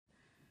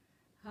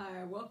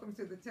Hi, welcome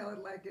to the Tell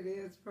It Like It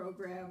Is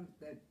program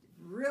that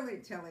really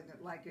telling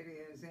it like it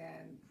is.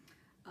 And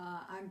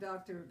I'm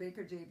Dr.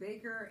 Baker J.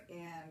 Baker,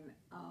 and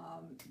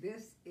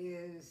this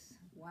is,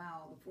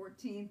 wow, the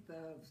 14th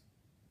of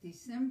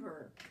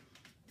December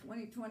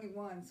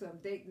 2021. So I'm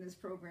dating this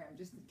program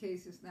just in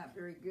case it's not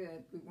very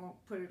good. We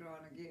won't put it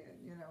on again.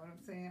 You know what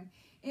I'm saying?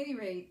 Any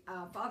rate,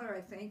 Father,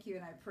 I thank you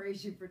and I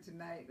praise you for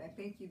tonight. I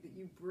thank you that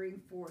you bring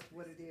forth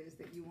what it is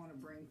that you want to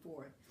bring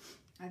forth.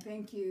 I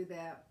thank you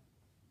that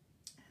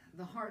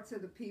the hearts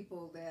of the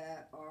people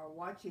that are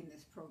watching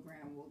this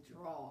program will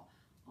draw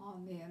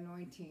on the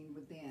anointing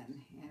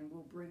within and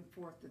will bring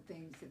forth the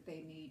things that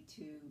they need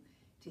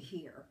to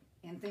hear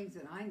and things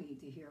that I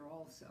need to hear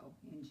also,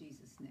 in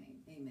Jesus'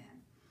 name.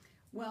 Amen.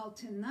 Well,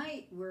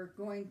 tonight we're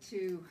going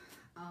to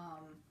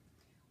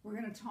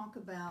talk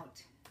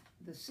about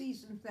the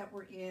seasons that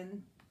we're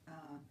in,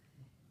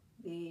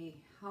 the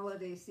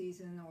holiday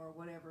season or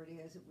whatever it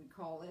is that we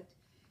call it,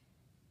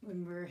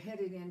 when we're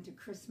headed into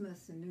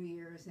Christmas and New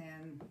Year's.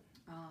 And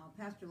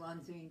Pastor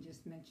Lanzine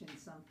just mentioned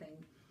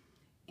something,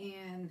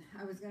 and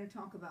I was going to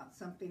talk about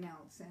something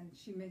else, and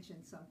she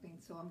mentioned something,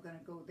 so I'm going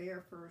to go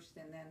there first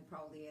and then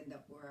probably end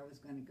up where I was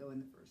going to go in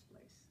the first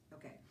place.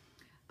 Okay.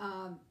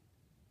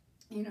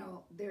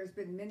 There's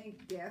been many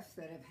deaths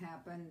that have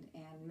happened,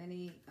 and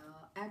many,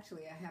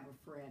 actually I have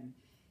a friend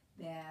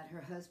that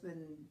her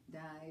husband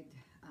died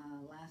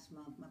last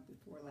month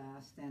before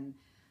last, and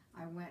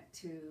I went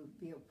to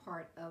be a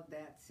part of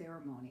that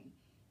ceremony.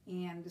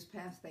 And this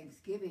past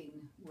Thanksgiving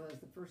was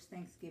the first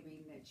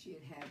Thanksgiving that she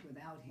had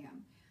without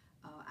him.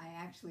 I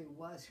actually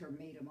was her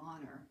maid of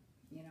honor,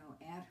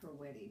 at her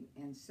wedding.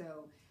 And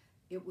so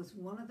it was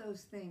one of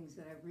those things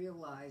that I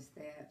realized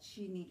that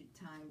she needed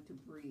time to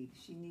breathe.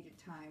 She needed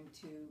time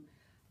to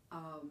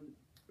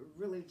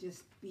really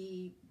just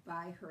be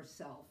by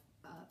herself.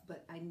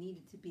 But I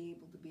needed to be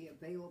able to be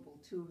available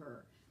to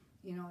her.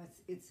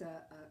 It's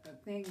a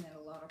thing that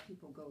a lot of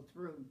people go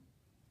through.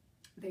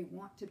 They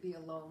want to be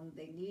alone.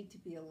 They need to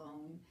be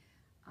alone.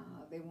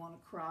 They want to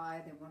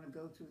cry. They want to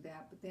go through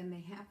that. But then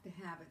they have to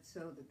have it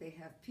so that they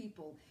have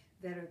people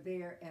that are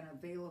there and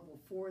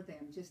available for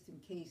them just in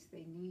case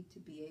they need to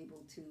be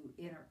able to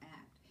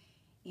interact.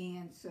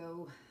 And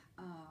so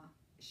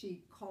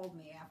she called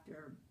me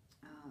after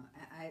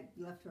I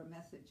left her a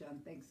message on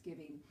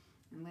Thanksgiving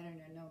and letting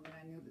her know that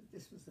I knew that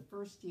this was the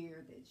first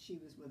year that she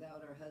was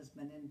without her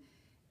husband in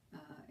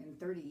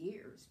 30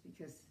 years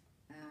because,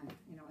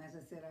 as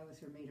I said, I was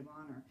her maid of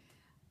honor.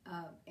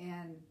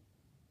 And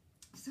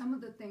some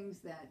of the things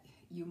that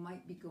you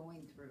might be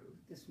going through,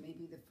 this may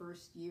be the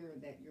first year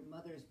that your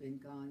mother's been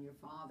gone, your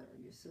father,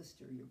 your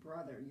sister, your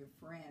brother, your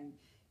friend,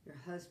 your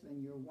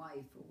husband, your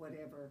wife, or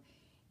whatever.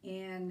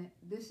 And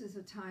this is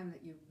a time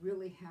that you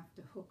really have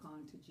to hook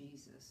on to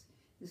Jesus.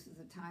 This is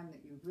a time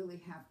that you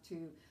really have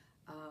to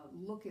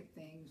look at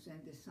things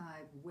and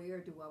decide, where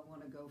do I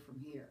want to go from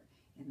here?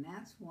 And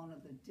that's one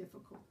of the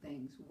difficult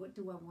things. What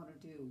do I want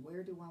to do?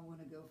 Where do I want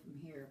to go from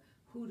here?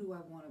 Who do I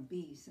want to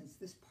be, since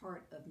this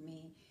part of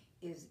me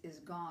is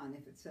gone?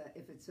 If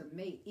it's a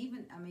mate,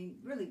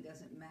 really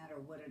doesn't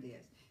matter what it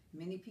is.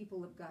 Many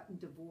people have gotten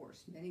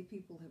divorced. Many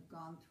people have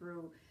gone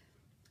through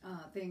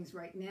things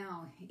right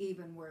now,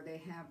 even where they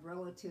have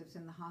relatives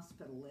in the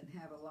hospital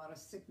and have a lot of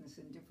sickness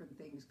and different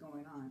things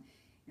going on.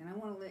 And I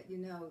want to let you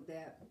know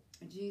that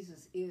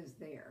Jesus is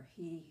there.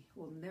 He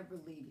will never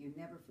leave you,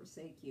 never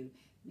forsake you.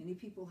 Many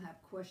people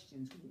have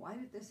questions. Why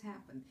did this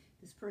happen?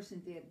 This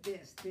person did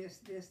this.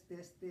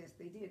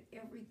 They did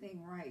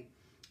everything right.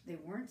 They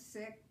weren't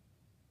sick.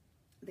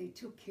 They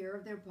took care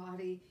of their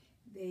body.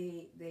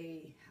 They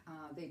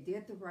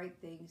did the right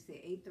things.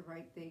 They ate the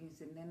right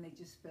things, and then they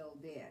just fell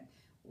dead.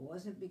 It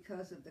wasn't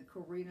because of the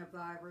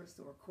coronavirus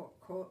or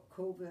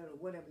COVID or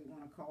whatever you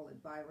want to call it,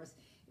 virus.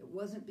 It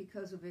wasn't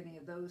because of any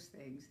of those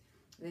things.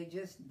 They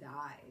just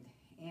died.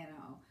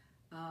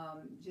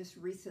 Just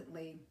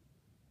recently,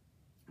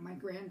 my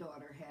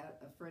granddaughter had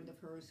a friend of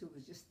hers who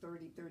was just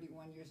 30,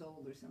 31 years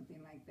old or something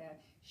like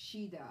that.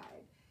 She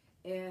died.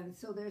 And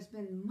so there's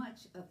been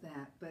much of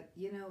that. But,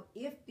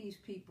 if these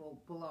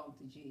people belong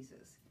to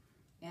Jesus,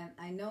 and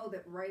I know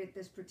that right at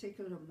this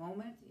particular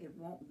moment, it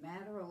won't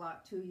matter a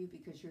lot to you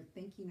because you're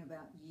thinking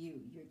about you.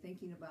 You're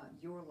thinking about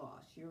your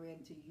loss. You're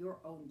into your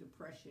own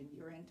depression.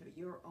 You're into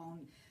your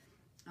own,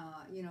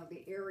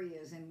 the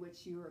areas in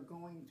which you are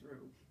going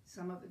through.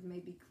 Some of it may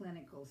be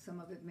clinical. Some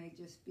of it may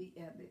just be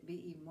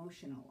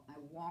emotional. I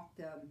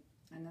walked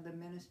another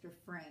minister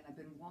friend. I've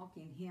been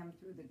walking him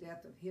through the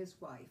death of his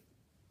wife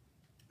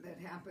that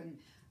happened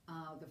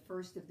the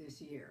first of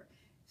this year.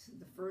 It's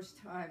the first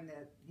time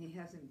that he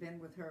hasn't been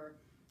with her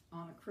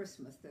on a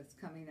Christmas that's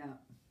coming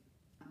up.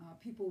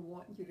 People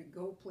want you to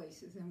go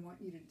places and want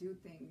you to do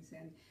things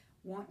and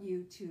want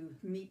you to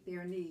meet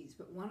their needs.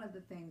 But one of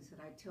the things that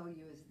I tell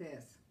you is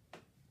this.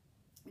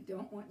 I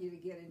don't want you to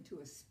get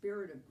into a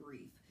spirit of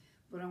grief,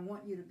 but I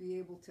want you to be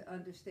able to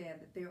understand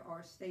that there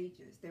are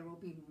stages. There will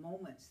be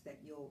moments that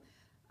you'll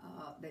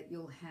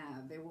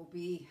have. There will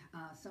be,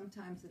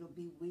 sometimes it'll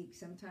be weeks.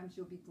 Sometimes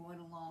you'll be going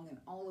along and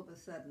all of a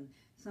sudden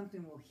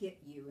something will hit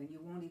you and you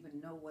won't even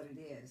know what it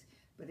is.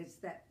 But it's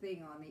that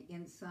thing on the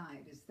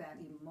inside. It's that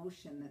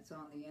emotion that's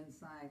on the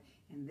inside.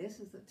 And this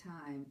is the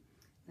time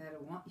that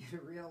I want you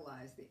to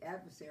realize the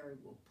adversary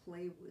will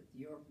play with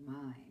your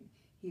mind.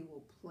 He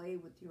will play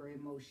with your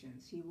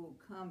emotions. He will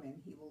come and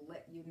he will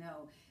let you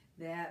know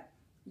that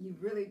you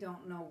really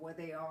don't know where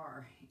they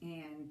are.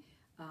 And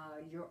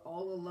you're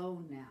all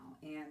alone now.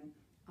 And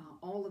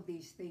all of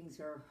these things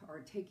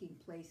are taking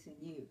place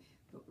in you.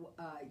 But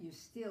you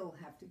still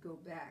have to go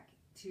back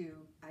to,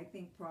 I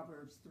think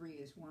Proverbs 3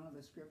 is one of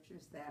the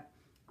scriptures that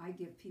I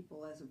give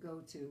people as a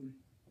go-to.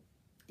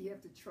 You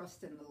have to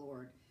trust in the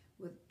Lord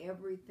with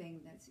everything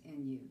that's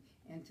in you,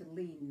 and to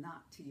lean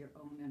not to your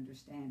own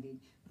understanding,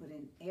 but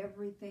in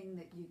everything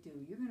that you do,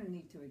 you're going to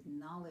need to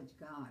acknowledge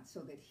God so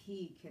that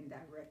he can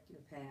direct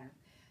your path.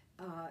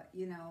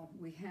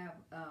 We have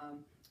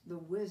the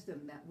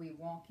wisdom that we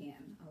walk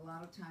in. A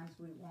lot of times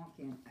we walk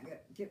in, I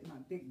got to get my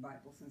big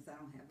Bible since I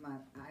don't have my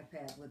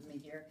iPad with me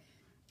here.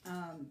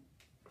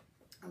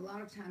 A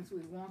lot of times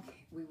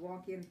we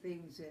walk in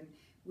things, and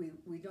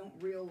we don't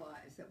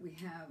realize that we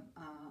have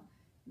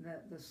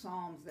the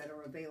Psalms that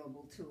are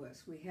available to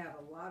us. We have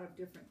a lot of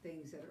different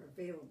things that are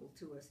available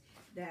to us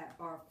that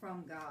are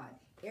from God.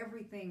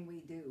 Everything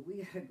we do,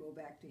 we got to go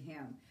back to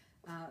him.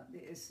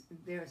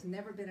 There's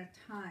never been a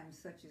time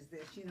such as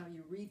this. You know,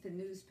 you read the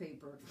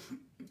newspaper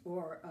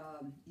or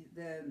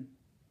the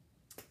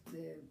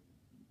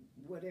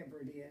whatever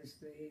it is,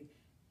 the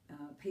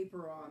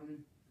paper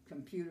on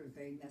computer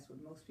thing. That's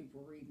what most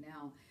people read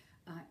now.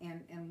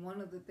 And one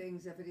of the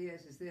things of it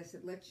is this: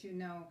 it lets you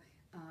know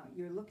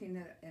you're looking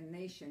at a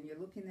nation, you're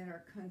looking at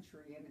our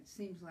country, and it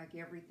seems like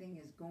everything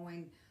is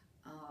going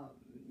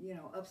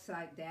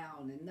upside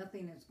down and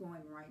nothing is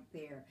going right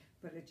there.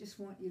 But I just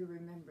want you to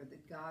remember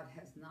that God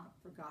has not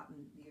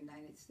forgotten the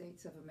United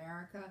States of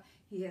America.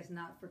 He has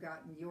not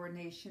forgotten your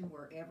nation,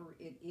 wherever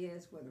it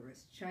is, whether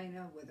it's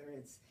China, whether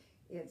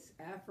it's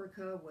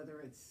Africa,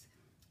 whether it's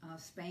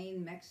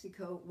Spain,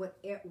 Mexico,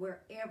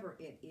 wherever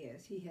it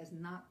is. He has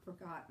not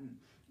forgotten.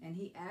 And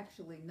he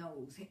actually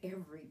knows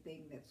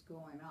everything that's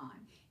going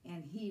on.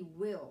 And he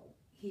will.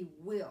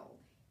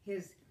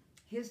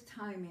 His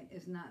timing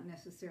is not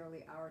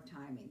necessarily our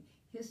timing.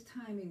 His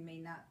timing may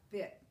not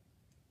fit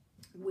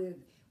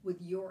with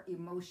your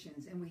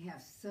emotions. And we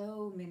have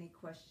so many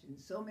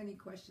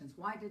questions.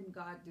 Why didn't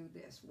God do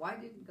this? Why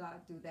didn't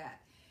God do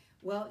that?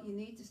 Well, you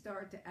need to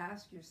start to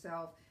ask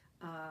yourself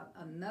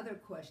another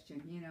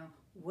question.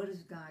 What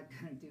is God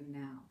going to do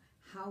now?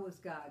 How is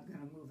God going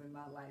to move in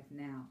my life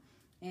now?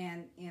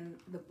 And in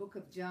the book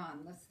of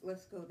John,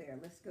 let's go there.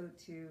 Let's go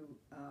to,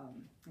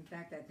 in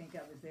fact, I think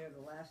I was there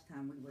the last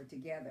time we were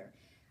together.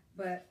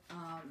 But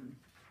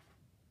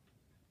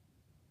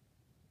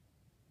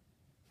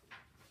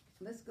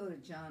let's go to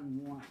John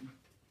 1.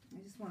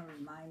 I just want to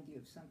remind you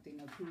of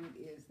something of who it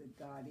is that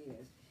God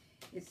is.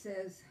 It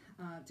says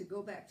to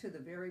go back to the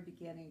very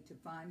beginning to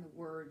find the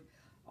Word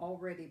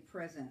already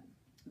present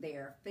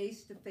there,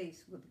 face to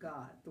face with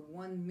God. The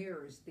one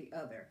mirrors the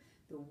other.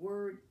 The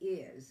Word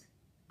is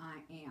I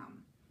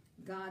am.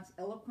 God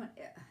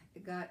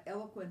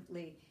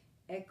eloquently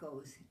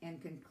echoes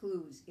and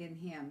concludes in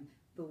him,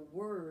 the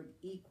Word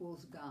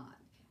equals God.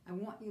 I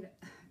want you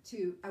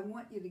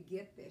to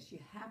get this. You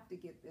have to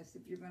get this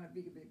if you're going to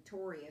be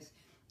victorious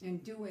in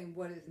doing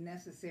what is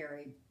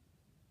necessary.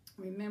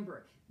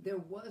 Remember, there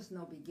was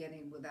no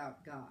beginning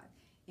without God.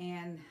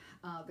 And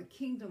the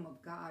kingdom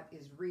of God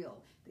is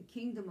real. The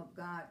kingdom of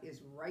God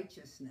is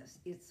righteousness.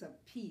 It's a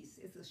peace.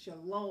 It's a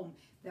shalom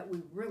that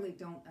we really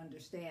don't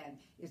understand.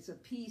 It's a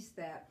peace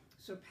that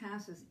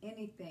surpasses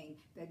anything,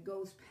 that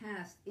goes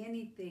past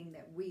anything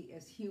that we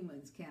as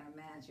humans can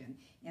imagine.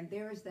 And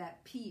there's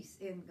that peace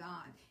in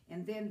God.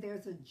 And then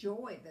there's a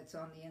joy that's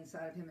on the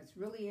inside of him. It's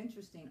really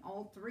interesting.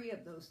 All three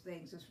of those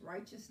things is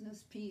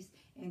righteousness, peace,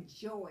 and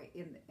joy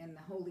in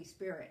the Holy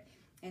Spirit.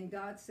 And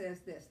God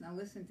says this. Now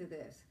listen to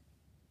this.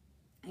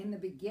 In the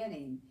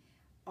beginning,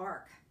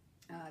 ark,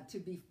 to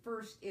be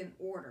first in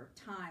order,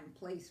 time,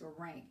 place, or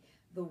rank.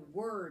 The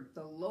Word,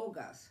 the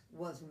Logos,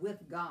 was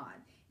with God.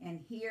 And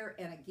here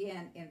and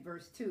again in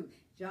verse 2,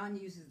 John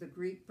uses the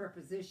Greek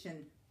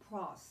preposition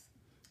pros,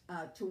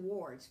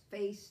 towards,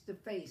 face to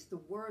face.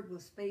 The Word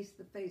was face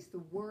to face.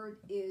 The Word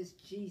is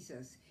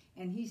Jesus.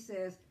 And he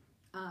says,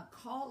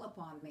 call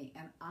upon me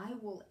and I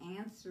will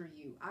answer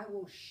you. I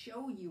will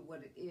show you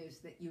what it is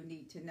that you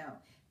need to know.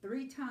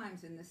 3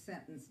 times in this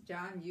sentence,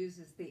 John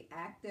uses the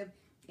active,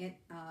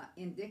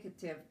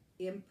 indicative,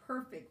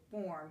 imperfect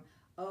form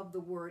of the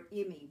word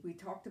imi. We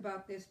talked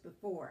about this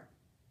before.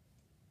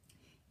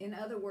 In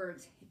other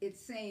words, it's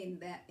saying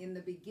that in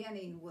the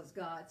beginning was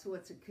God, so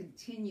it's a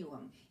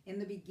continuum. In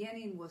the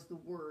beginning was the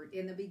Word.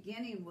 In the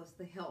beginning was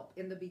the help.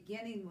 In the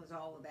beginning was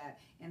all of that.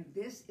 And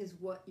this is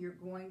what you're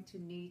going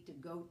to need to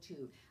go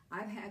to.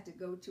 I've had to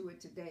go to it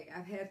today.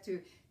 I've had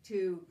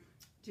to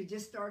to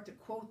just start to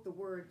quote the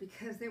word,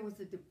 because there was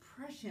a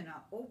depression,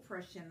 a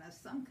oppression,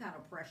 some kind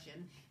of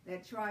oppression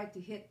that tried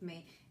to hit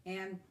me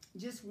and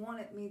just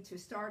wanted me to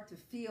start to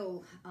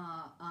feel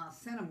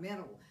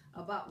sentimental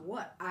about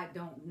what I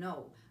don't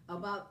know,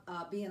 about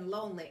being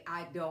lonely,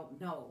 I don't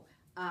know.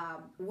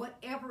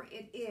 Whatever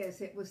it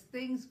is, it was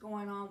things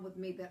going on with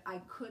me that I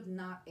could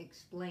not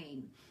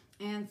explain.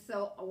 And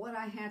so what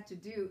I had to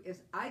do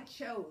is I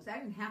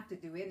didn't have to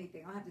do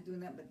anything. I don't have to do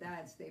nothing but die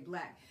and stay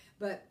black.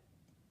 But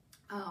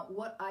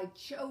what I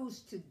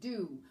chose to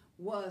do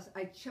was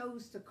I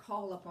chose to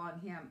call upon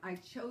him. I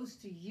chose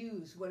to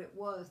use what it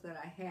was that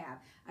I have.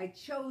 I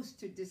chose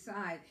to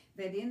decide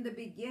that in the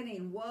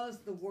beginning was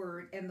the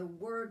Word, and the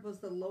Word was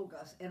the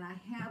Logos, and I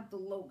have the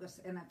Logos.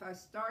 And if I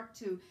start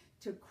to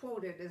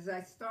quote it, as I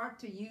start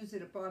to use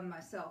it upon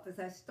myself, as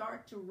I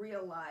start to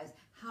realize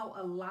how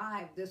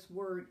alive this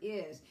Word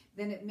is,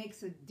 then it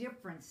makes a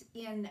difference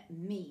in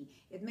me.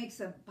 It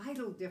makes a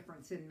vital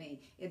difference in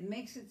me. It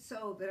makes it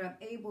so that I'm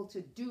able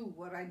to do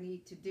what I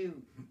need to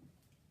do.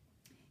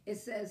 It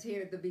says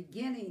here, the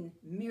beginning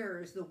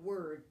mirrors the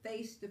Word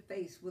face to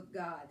face with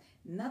God.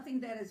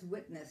 Nothing that is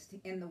witnessed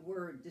in the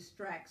Word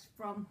distracts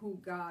from who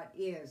God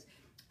is.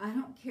 I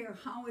don't care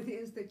how it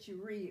is that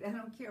you read. I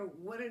don't care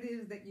what it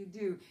is that you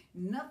do.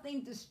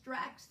 Nothing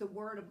distracts the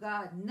Word of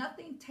God.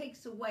 Nothing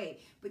takes away.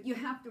 But you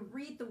have to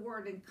read the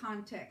Word in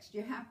context.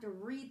 You have to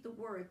read the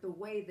Word the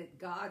way that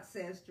God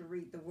says to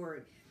read the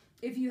Word.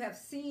 If you have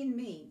seen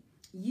me,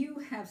 you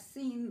have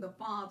seen the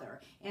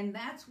Father. And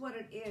that's what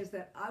it is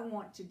that I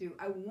want to do.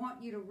 I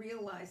want you to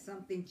realize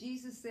something.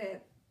 Jesus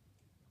said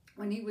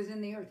when he was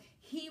in the earth,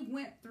 he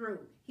went through.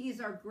 He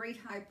is our great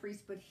high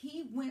priest, but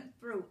he went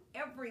through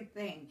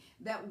everything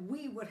that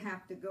we would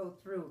have to go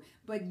through.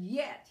 But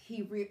yet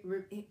he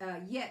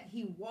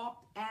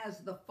walked as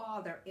the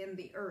Father in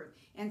the earth.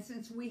 And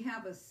since we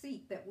have a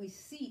seat that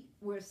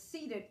we're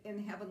seated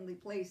in heavenly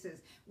places.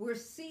 We're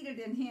seated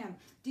in him.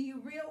 Do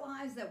you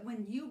realize that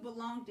when you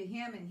belong to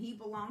him and he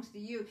belongs to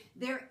you,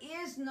 there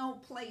is no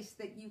place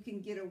that you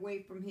can get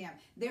away from him.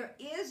 There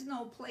is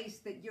no place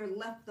that you're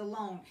left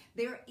alone.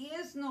 There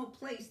is no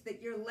place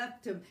that you're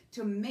left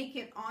to make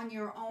it on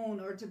your own,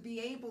 or to be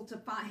able to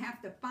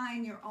have to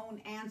find your own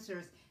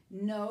answers.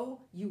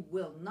 No, you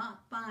will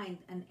not find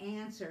an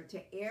answer to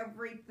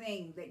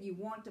everything that you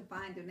want to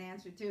find an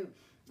answer to.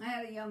 I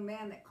had a young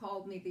man that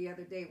called me the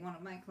other day, one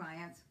of my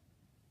clients,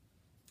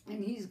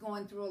 and he's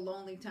going through a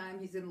lonely time.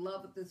 He's in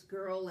love with this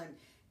girl and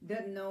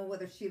doesn't know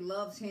whether she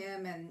loves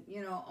him, and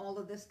all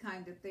of this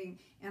kind of thing.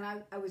 And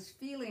I was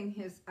feeling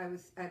I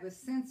was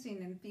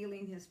sensing and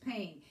feeling his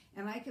pain,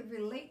 and I could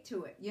relate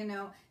to it.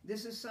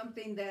 This is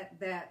something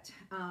that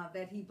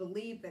he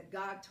believed that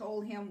God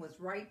told him was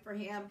right for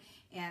him,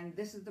 and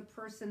this is the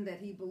person that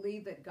he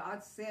believed that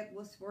God said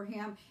was for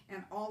him,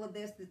 and all of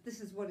this, that this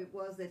is what it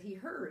was that he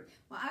heard.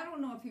 Well, I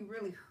don't know if he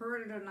really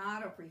heard it or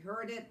not, or if he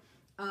heard it,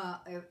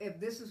 if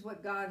this is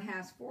what God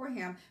has for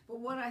him. But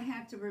what I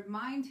had to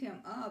remind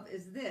him of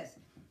is this: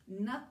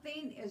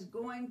 nothing is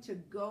going to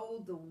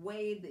go the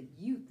way that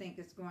you think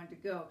it's going to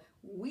go.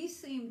 We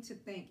seem to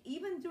think,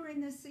 even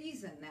during this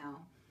season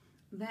now,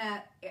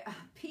 that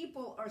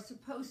people are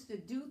supposed to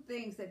do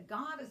things, that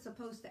God is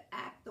supposed to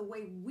act the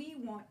way we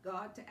want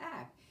God to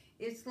act.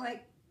 It's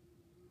like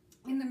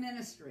in the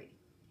ministry,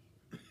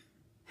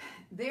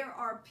 there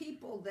are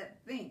people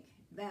that think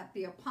that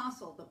the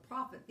apostle, the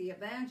prophet, the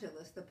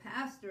evangelist, the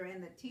pastor,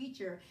 and the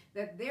teacher,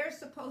 that they're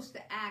supposed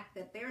to act,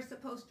 that they're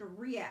supposed to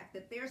react,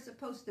 that they're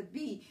supposed to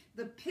be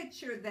the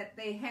picture that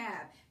they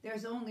have.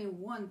 There's only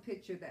one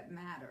picture that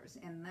matters,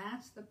 and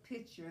that's the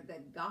picture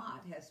that God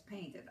has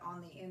painted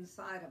on the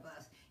inside of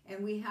us.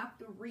 And we have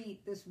to read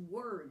this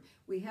word.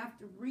 We have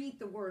to read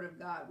the word of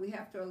God. We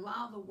have to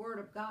allow the word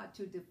of God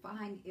to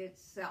define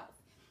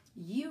itself.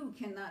 You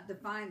cannot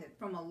define it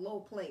from a low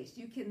place.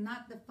 You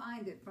cannot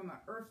define it from an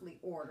earthly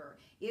order.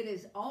 It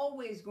is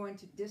always going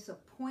to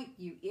disappoint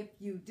you if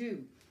you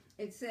do.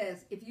 It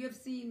says, if you have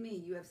seen me,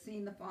 you have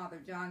seen the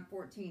Father, John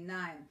 14:9.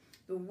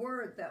 The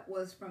word that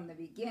was from the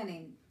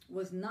beginning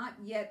was not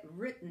yet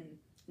written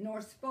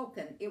nor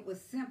spoken. It was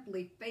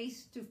simply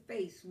face to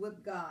face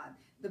with God.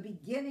 The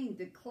beginning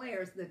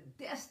declares the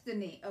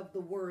destiny of the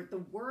word.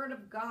 The word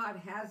of God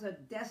has a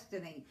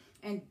destiny.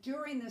 And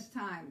during this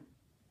time,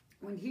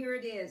 when here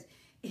it is,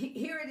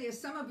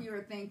 some of you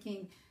are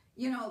thinking,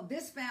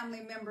 this family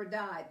member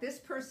died, this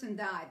person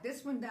died,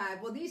 this one died.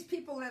 Well, these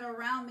people that are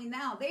around me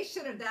now, they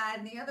should have died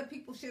and the other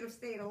people should have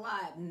stayed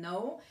alive.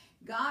 No,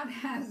 God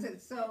has it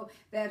so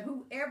that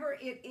whoever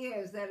it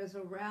is that is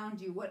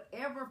around you,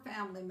 whatever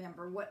family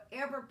member,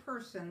 whatever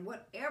person,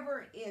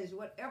 whatever it is,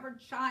 whatever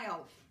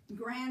child,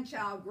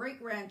 grandchild,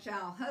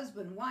 great-grandchild,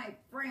 husband, wife,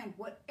 friend,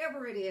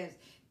 whatever it is,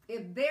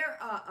 if they're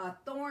a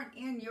thorn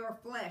in your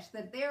flesh,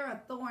 that they're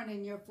a thorn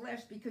in your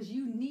flesh because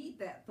you need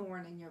that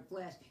thorn in your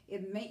flesh.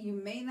 You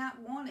may not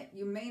want it,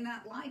 you may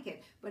not like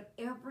it, but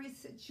every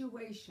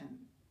situation,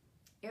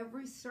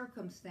 every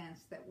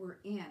circumstance that we're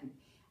in,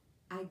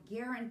 I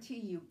guarantee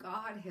you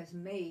God has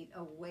made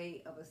a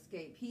way of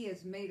escape. He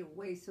has made a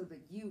way so that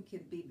you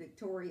can be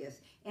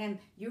victorious. And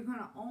you're going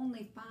to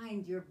only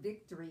find your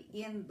victory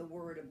in the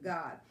Word of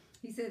God.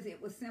 He says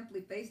it was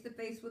simply face to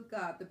face with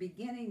God. The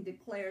beginning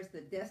declares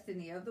the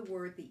destiny of the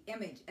Word, the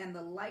image and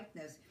the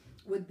likeness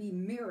would be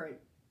mirrored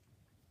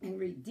and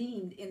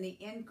redeemed in the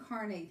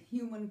incarnate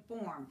human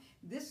form.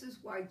 This is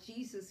why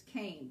Jesus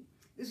came.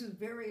 This is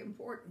very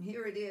important.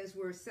 Here it is.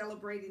 We're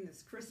celebrating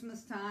this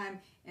Christmas time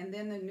and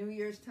then the New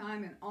Year's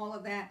time and all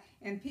of that.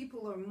 And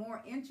people are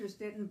more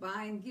interested in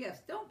buying gifts.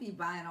 Don't be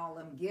buying all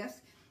them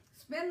gifts.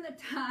 Spend the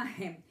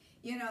time,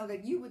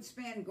 that you would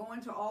spend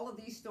going to all of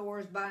these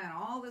stores, buying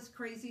all this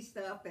crazy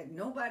stuff that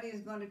nobody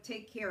is going to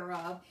take care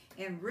of.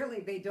 And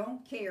really, they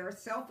don't care.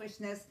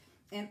 Selfishness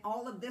and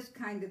all of this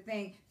kind of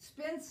thing.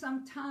 Spend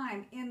some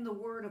time in the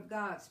Word of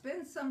God.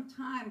 Spend some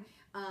time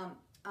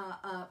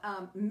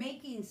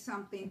making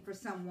something for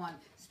someone.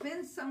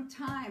 Spend some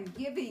time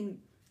giving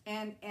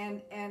and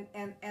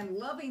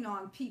loving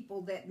on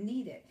people that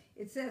need it.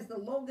 It says the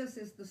Logos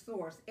is the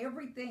source.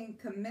 Everything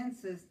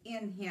commences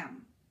in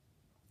him.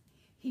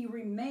 He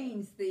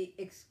remains the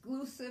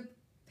exclusive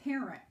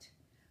parent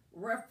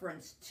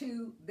reference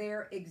to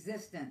their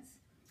existence.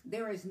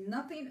 There is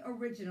nothing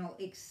original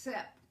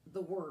except the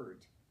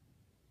Word.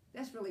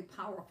 That's really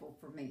powerful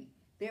for me.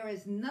 There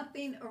is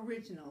nothing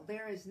original.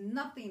 There is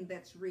nothing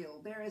that's real.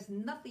 There is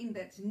nothing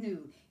that's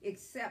new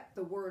except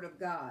the Word of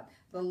God.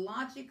 The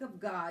logic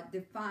of God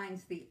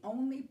defines the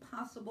only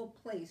possible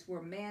place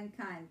where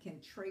mankind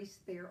can trace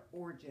their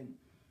origin.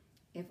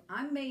 If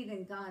I'm made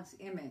in God's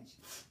image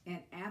and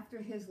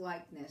after his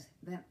likeness,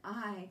 then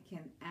I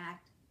can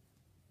act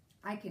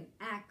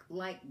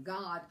like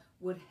God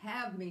would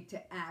have me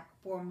to act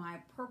for my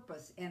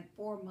purpose and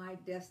for my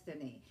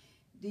destiny.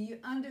 Do you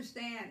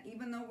understand?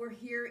 Even though we're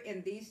here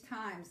in these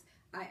times,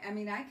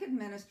 I could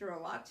minister a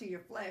lot to your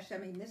flesh.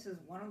 This is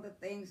one of the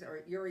things,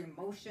 or your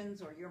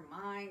emotions or your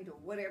mind or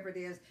whatever it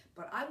is.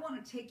 But I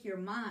want to take your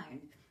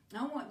mind.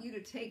 I want you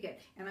to take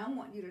it, and I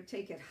want you to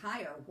take it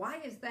higher.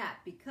 Why is that?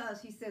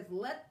 Because he says,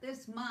 let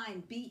this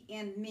mind be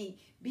in me,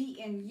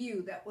 be in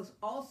you, that was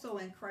also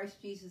in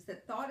Christ Jesus,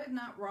 that thought it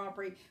not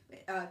robbery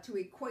to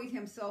equate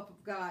himself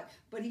with God,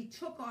 but he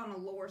took on a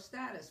lower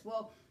status.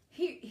 Well,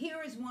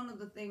 here is one of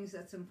the things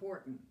that's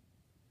important.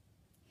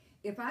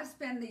 If I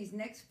spend these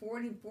next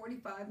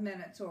 45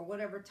 minutes or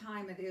whatever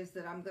time it is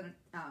that I'm going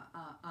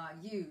to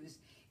use,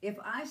 if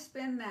I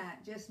spend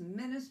that just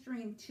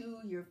ministering to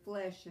your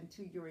flesh and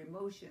to your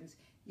emotions,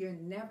 you're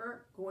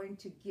never going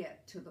to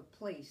get to the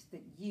place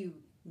that you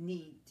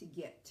need to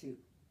get to.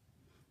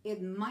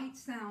 It might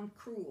sound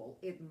cruel.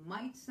 It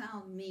might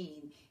sound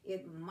mean.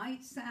 It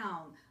might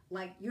sound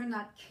like you're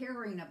not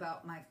caring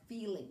about my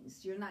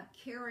feelings. You're not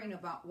caring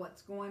about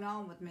what's going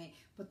on with me.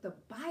 But the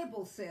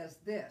Bible says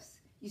this.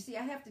 You see,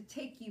 I have to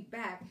take you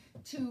back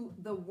to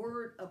the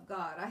Word of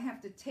God. I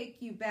have to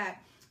take you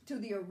back to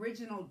the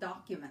original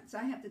documents.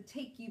 I have to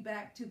take you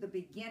back to the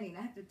beginning.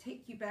 I have to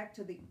take you back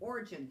to the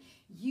origin.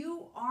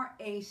 You are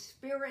a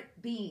spirit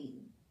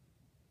being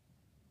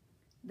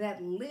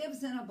that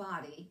lives in a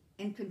body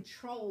and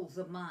controls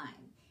a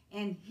mind.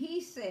 And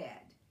he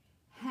said,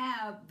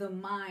 have the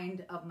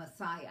mind of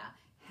Messiah.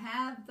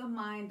 Have the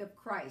mind of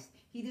Christ.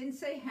 He didn't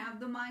say have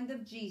the mind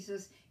of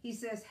Jesus. He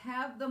says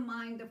have the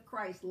mind of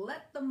Christ.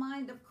 Let the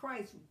mind of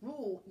Christ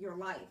rule your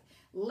life.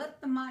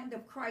 Let the mind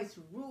of Christ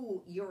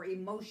rule your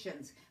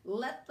emotions.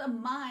 Let the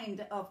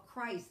mind of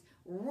Christ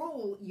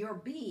rule your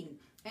being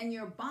and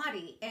your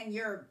body and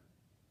your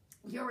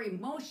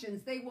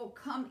emotions. They will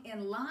come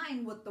in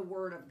line with the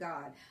Word of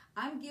God.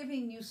 I'm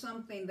giving you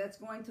something that's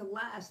going to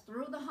last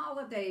through the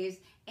holidays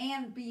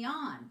and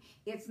beyond.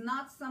 It's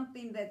not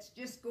something that's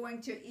just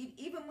going to,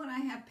 even when I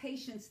have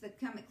clients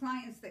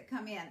that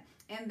come in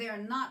and they're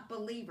not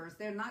believers,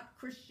 they're not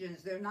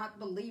Christians, they're not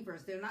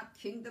believers, they're not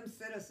kingdom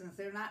citizens,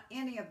 they're not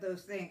any of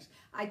those things.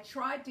 I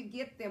try to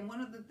get them,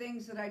 one of the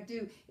things that I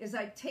do is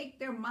I take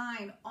their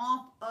mind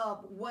off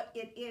of what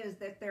it is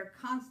that they're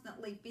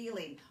constantly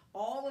feeling.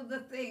 All of the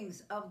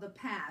things of the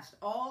past,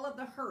 all of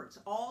the hurts,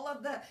 all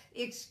of the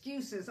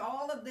excuses,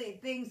 all of the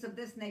things of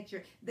this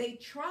nature. They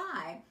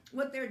try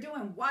what they're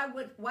doing. Why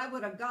would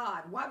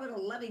a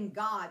loving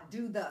God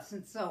do thus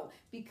and so?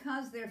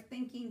 Because they're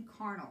thinking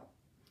carnal.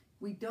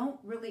 We don't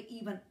really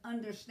even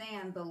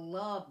understand the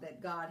love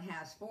that God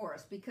has for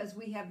us because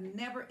we have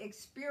never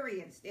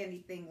experienced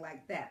anything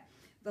like that.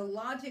 The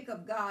logic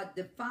of God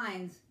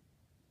defines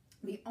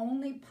the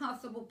only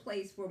possible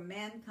place where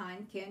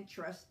mankind can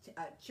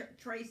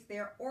trace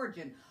their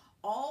origin.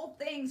 All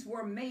things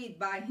were made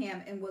by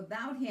him, and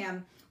without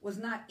him was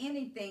not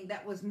anything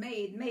that was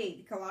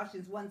made.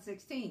 Colossians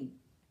 1:16.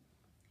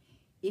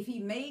 If he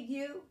made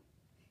you,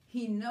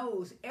 he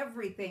knows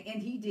everything, and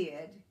he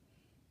did.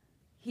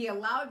 He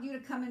allowed you to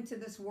come into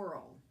this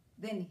world.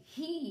 Then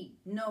he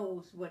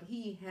knows what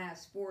he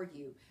has for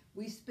you.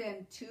 We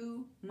spend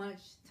too much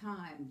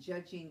time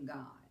judging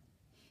God.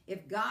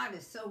 If God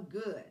is so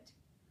good,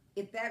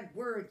 if that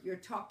word you're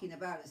talking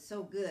about is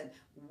so good,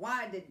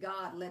 why did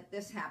God let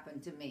this happen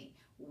to me?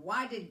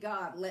 Why did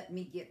God let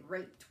me get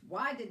raped?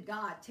 Why did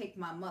God take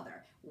my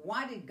mother?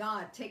 Why did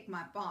God take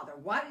my father?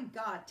 Why did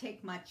God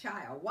take my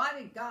child? Why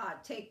did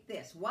God take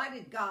this? Why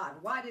did God?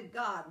 Why did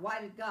God?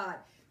 Why did God?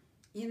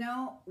 You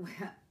know,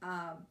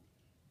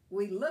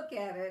 we look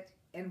at it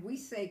and we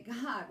say,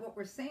 God, what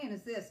we're saying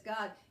is this: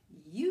 God,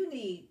 you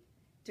need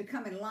to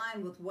come in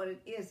line with what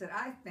it is that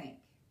I think,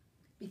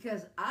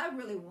 because I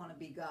really want to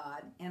be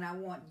God and I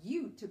want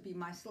you to be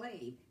my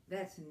slave.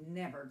 That's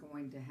never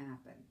going to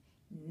happen.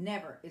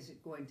 Never is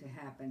it going to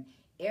happen.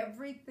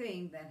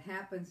 Everything that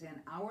happens in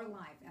our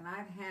life, and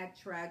I've had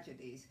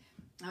tragedies,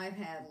 I've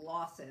had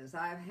losses,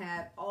 I've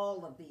had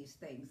all of these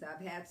things,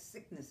 I've had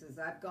sicknesses,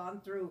 I've gone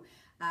through,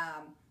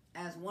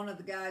 as one of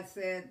the guys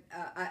said,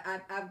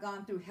 I've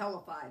gone through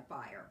hellified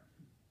fire.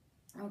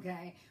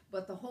 Okay,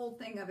 but the whole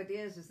thing of it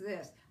is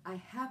this: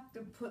 I have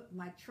to put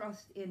my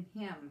trust in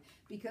Him,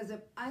 because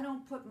if I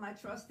don't put my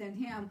trust in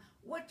Him,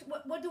 what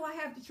do I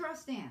have to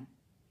trust in?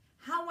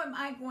 How am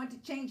I going to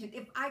change it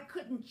if I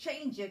couldn't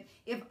change it?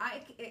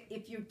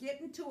 If you're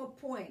getting to a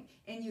point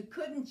and you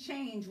couldn't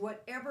change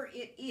whatever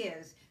it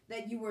is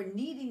that you were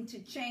needing to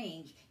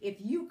change, if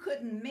you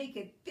couldn't make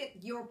it fit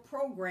your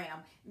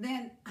program,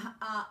 then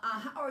how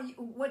are you?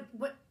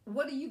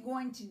 What are you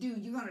going to do?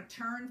 You're going to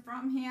turn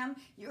from Him.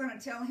 You're going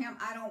to tell Him,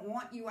 I don't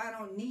want you. I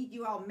don't need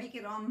you. I'll make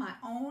it on my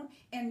own.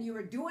 And you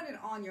were doing it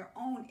on your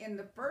own in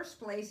the first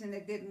place, and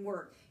it didn't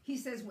work. He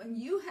says, when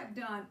you have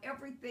done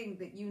everything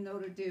that you know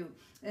to do,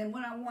 and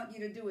what I want you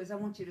to do is I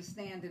want you to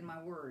stand in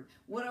my word.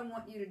 What I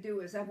want you to do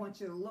is I want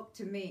you to look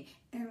to me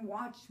and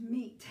watch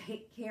me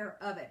take care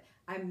of it.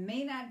 I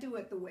may not do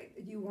it the way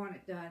that you want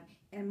it done,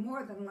 and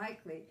more than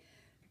likely,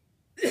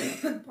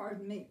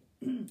 pardon me,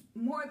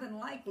 more than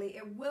likely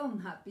it will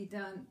not be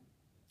done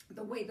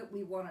the way that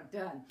we want it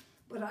done.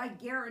 But I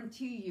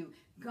guarantee you,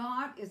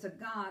 God is a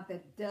God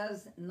that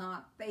does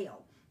not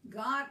fail.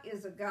 God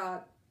is a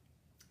God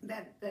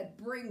that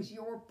brings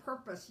your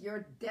purpose,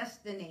 your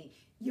destiny,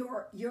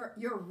 your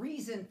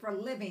reason for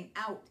living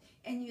out.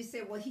 And you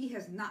say, well, He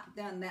has not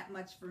done that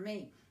much for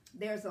me.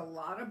 There's a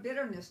lot of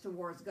bitterness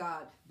towards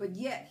God, but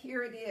yet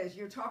here it is.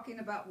 You're talking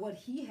about what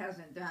He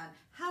hasn't done.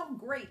 How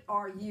great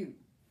are you?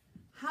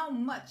 How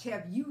much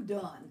have you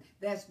done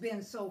that's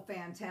been so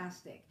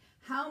fantastic?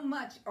 How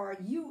much are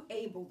you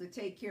able to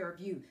take care of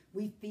you?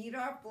 We feed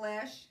our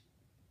flesh.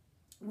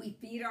 We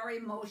feed our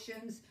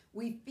emotions.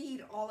 We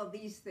feed all of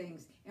these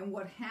things. And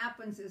what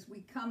happens is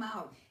we come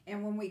out.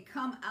 And when we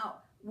come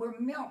out, we're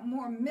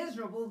more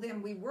miserable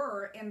than we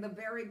were in the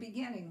very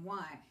beginning.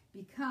 Why?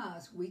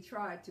 Because we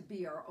tried to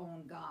be our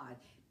own God.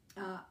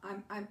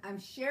 I'm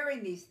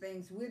sharing these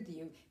things with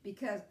you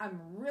because I'm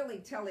really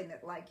telling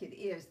it like it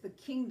is, the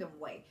kingdom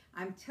way.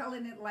 I'm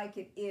telling it like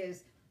it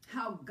is,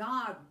 how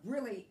God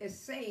really is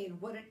saying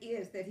what it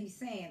is that He's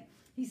saying.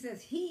 He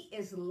says He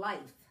is life.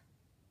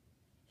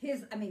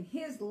 His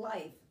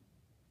life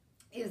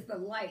is the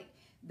light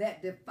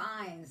that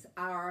defines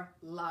our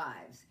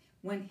lives.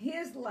 When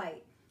His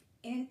light,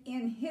 in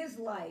His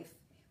life,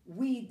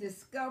 we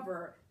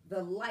discover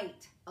the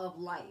light of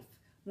life.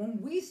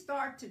 When we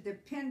start to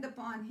depend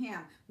upon Him,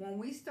 when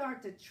we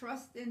start to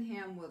trust in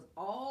Him with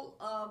all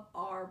of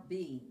our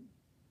being,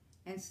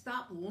 and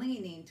stop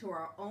leaning to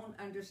our own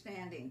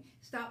understanding,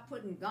 stop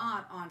putting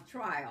God on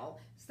trial,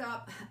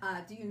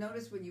 do you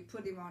notice when you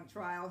put Him on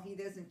trial, He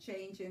doesn't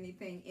change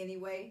anything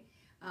anyway?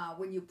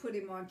 When you put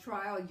Him on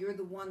trial, you're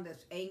the one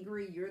that's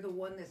angry, you're the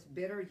one that's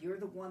bitter, you're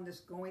the one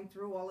that's going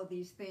through all of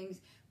these things,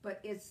 but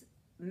it's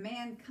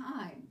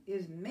mankind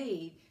is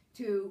made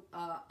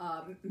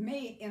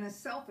in a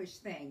selfish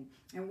thing.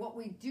 And what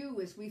we do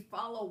is we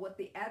follow what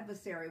the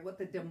adversary, what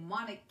the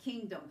demonic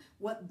kingdom,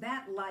 what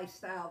that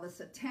lifestyle, the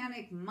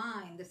satanic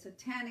mind, the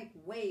satanic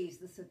ways,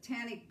 the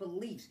satanic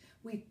beliefs,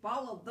 we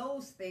follow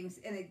those things,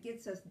 and it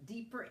gets us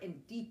deeper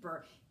and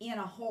deeper in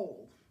a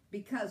hole.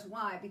 Because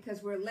why?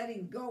 Because we're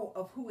letting go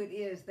of who it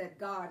is that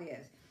God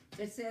is.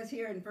 It says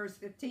here in verse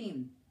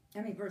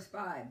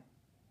 5,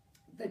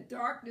 the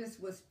darkness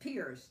was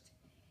pierced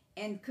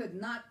and could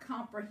not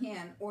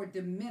comprehend or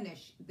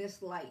diminish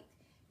this light.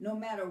 No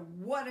matter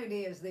what it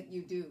is that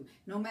you do,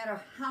 no matter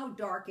how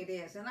dark it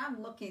is. And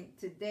I'm looking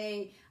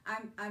today,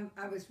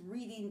 I was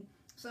reading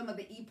some of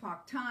the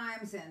Epoch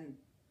Times and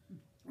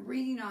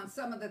reading on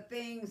some of the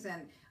things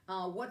and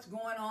what's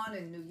going on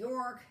in New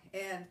York,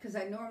 and because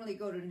I normally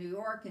go to New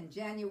York in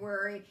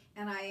January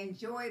and I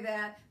enjoy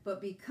that, but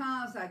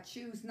because I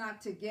choose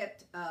not to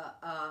get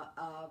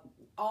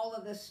all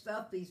of this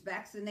stuff, these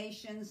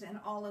vaccinations and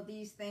all of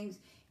these things,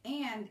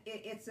 and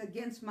it's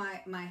against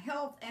my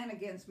health and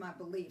against my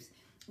beliefs.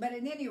 But at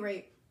any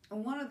rate,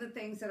 one of the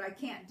things that I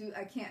can't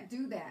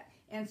do that.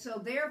 And so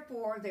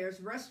therefore,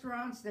 there's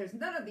restaurants, there's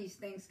none of these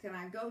things can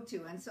I go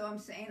to. And so I'm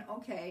saying,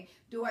 okay,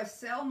 do I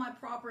sell my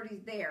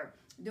property there?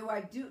 Do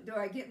I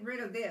get rid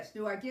of this?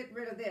 Do I get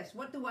rid of this?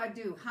 What do I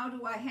do? How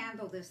do I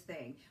handle this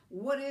thing?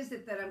 What is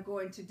it that I'm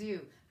going to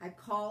do? I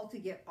called to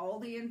get all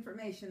the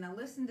information. Now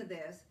listen to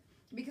this.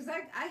 because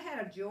I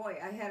had a joy,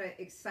 I had an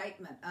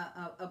excitement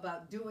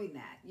about doing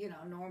that,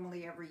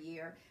 normally every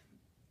year.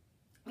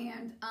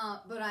 And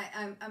but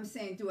I'm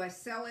saying, do I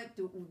sell it?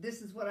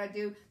 This is what I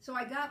do. So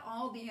I got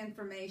all the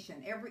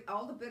information,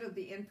 all the bit of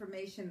the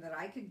information that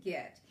I could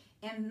get,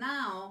 and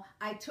now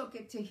I took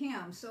it to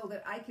him so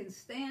that I can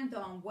stand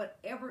on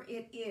whatever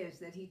it is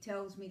that he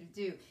tells me to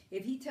do.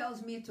 If he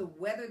tells me to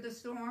weather the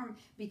storm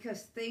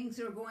because things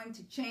are going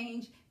to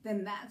change,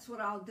 then that's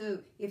what I'll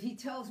do. If he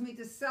tells me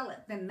to sell it,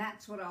 then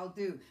that's what I'll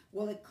do.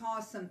 Will it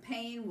cause some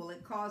pain? Will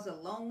it cause a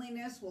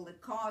loneliness? Will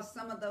it cause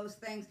some of those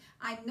things?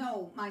 I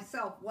know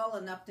myself well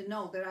enough to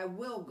know that I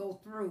will go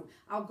through.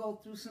 I'll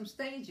go through some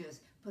stages.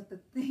 But the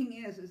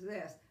thing is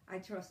this, I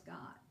trust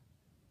God.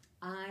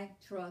 I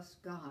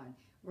trust God.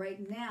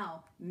 Right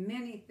now,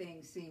 many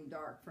things seem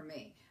dark for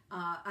me.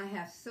 I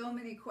have so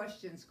many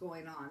questions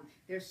going on.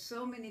 There's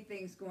so many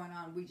things going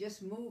on. We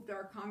just moved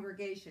our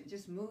congregation,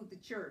 just moved the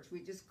church.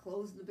 We just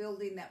closed the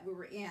building that we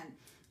were in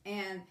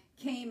and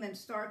came and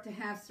start to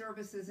have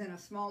services in a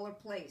smaller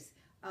place.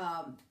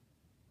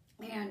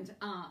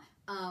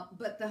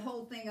 But the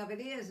whole thing of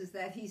it is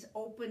that he's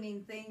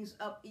opening things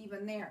up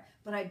even there.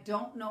 But I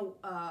don't know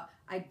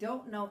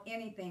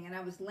anything. And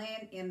I was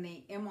laying in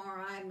the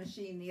MRI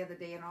machine the other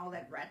day, and all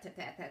that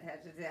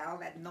all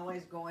that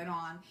noise going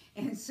on.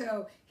 And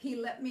so he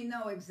let me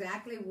know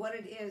exactly what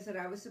it is that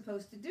I was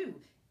supposed to do.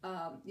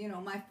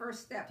 My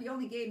first step. He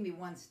only gave me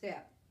one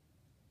step.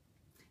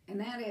 And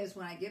that is,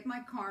 when I get my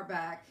car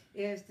back,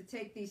 is to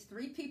take these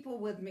 3 people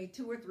with me,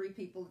 2 or 3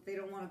 people. If they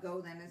don't want to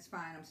go, then it's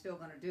fine. I'm still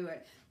going to do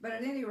it. But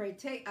at any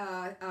rate,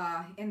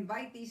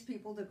 invite these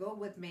people to go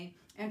with me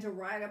and to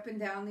ride up and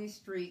down these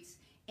streets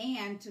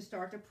and to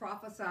start to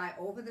prophesy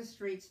over the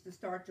streets, to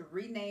start to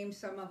rename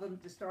some of them,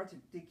 to start to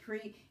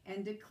decree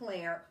and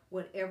declare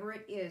whatever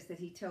it is that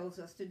he tells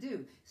us to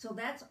do. So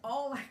that's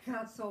all I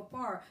got so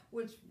far,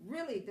 which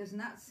really does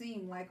not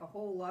seem like a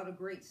whole lot of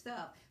great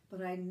stuff.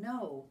 But I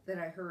know that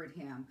I heard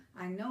him.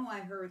 I know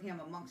I heard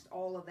him amongst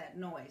all of that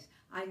noise.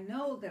 I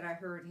know that I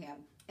heard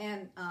him.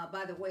 And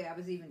by the way, I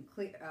was even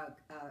freed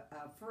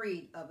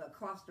of a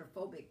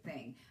claustrophobic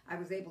thing. I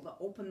was able to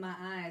open my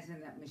eyes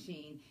in that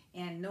machine,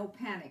 and no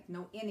panic,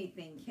 no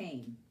anything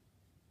came.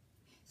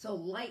 So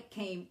light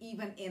came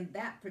even in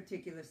that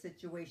particular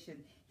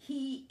situation.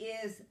 He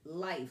is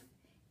life,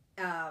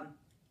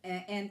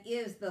 and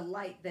is the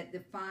light that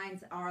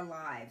defines our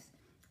lives.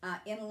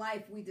 In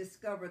life, we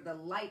discover the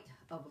light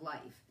of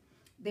life.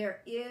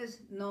 There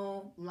is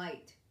no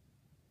light.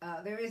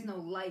 There is no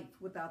life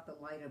without the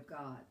light of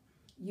God.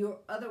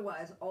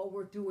 Otherwise, all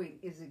we're doing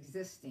is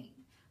existing.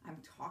 I'm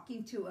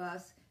talking to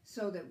us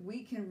so that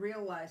we can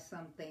realize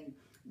something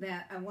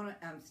that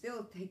I'm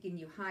still taking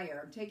you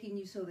higher. I'm taking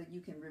you so that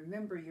you can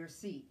remember your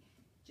seat.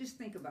 Just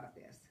think about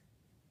this.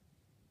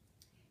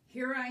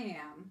 Here I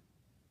am.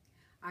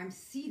 I'm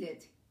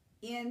seated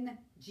in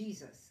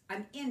Jesus.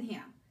 I'm in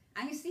him.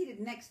 I ain't seated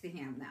next to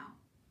him now.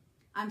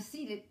 I'm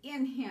seated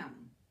in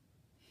him.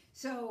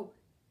 So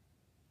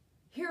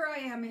here I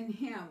am in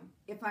him.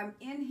 If I'm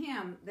in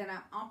him, then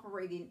I'm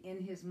operating in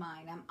his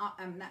mind.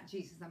 I'm not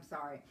Jesus, I'm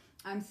sorry.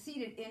 I'm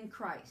seated in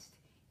Christ.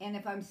 And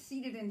if I'm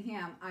seated in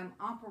him, I'm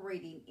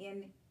operating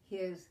in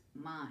his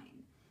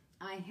mind.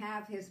 I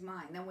have his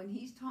mind. Now, when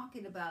he's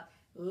talking about,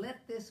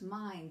 let this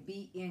mind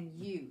be in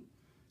you,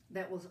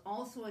 that was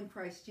also in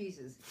Christ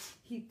Jesus,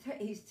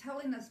 he's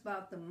telling us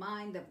about the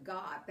mind of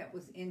God that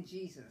was in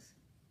Jesus.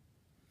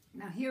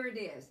 Now, here it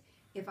is.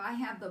 If I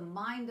have the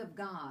mind of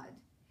God,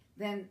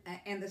 then,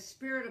 and the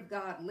Spirit of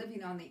God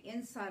living on the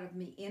inside of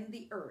me in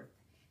the earth,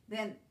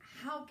 then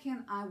how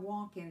can I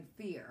walk in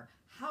fear?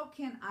 How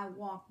can I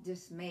walk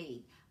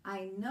dismayed?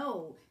 I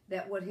know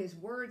that what his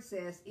word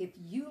says, if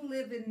you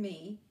live in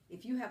me,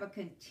 if you have a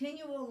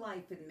continual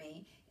life in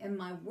me, and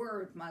my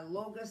word, my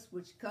logos,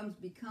 which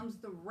becomes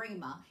the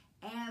rhema,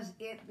 as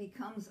it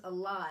becomes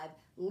alive,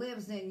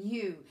 lives in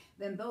you,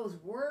 then those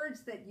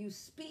words that you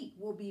speak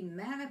will be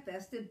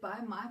manifested by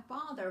my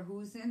Father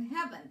who's in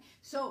heaven.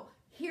 So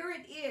here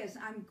it is.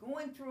 I'm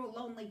going through a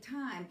lonely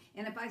time,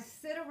 and if I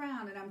sit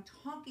around and I'm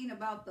talking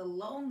about the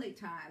lonely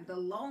time,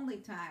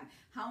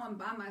 how I'm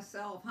by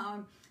myself,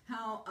 how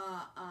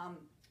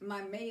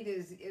my mate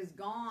is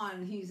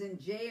gone, he's in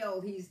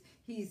jail, he's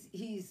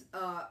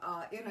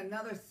in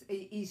another,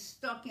 he's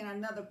stuck in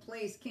another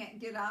place, can't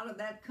get out of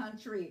that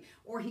country,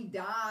 or he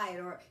died,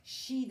 or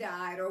she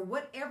died, or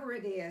whatever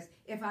it is.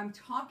 If I'm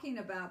talking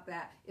about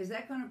that, is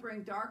that going to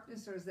bring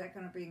darkness, or is that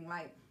going to bring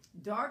light?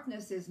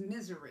 Darkness is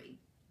misery.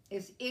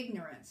 It's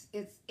ignorance.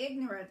 It's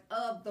ignorant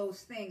of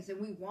those things. And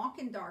we walk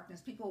in darkness.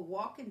 People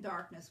walk in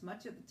darkness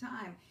much of the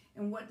time.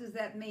 And what does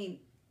that mean?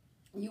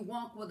 You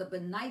walk with a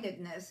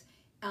benightedness.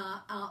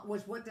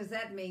 What does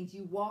that mean?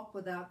 You walk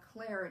without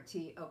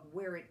clarity of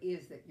where it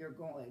is that you're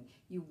going.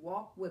 You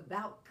walk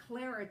without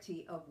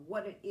clarity of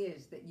what it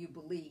is that you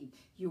believe.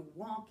 You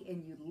walk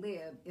and you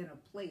live in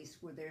a place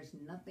where there's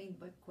nothing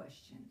but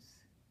questions.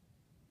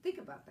 Think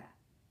about that.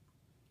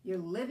 You're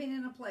living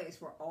in a place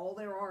where all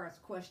there are is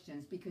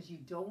questions because you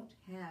don't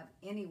have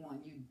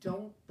anyone. You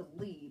don't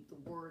believe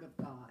the Word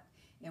of God.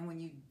 And when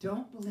you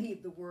don't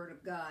believe the word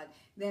of God,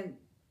 then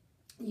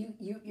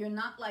you're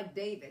not like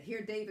David.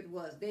 Here David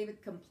was.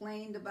 David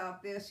complained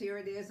about this. Here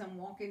it is. I'm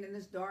walking in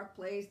this dark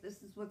place.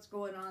 This is what's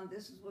going on.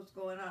 This is what's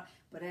going on.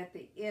 But at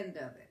the end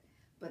of it,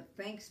 but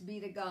thanks be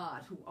to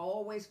God who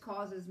always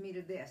causes me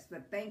to this.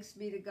 But thanks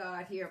be to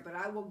God here. But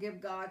I will give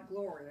God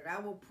glory. And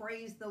I will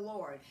praise the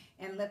Lord.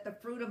 And let the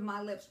fruit of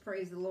my lips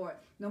praise the Lord.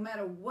 No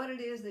matter what it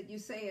is that you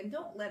say. And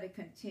don't let it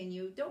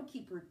continue. Don't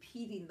keep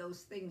repeating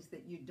those things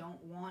that you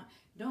don't want.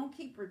 Don't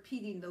keep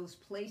repeating those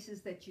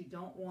places that you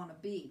don't want to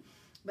be.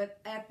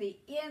 But at the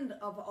end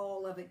of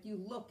all of it, you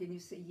look and you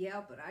say, yeah,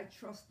 but I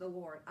trust the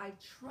Lord. I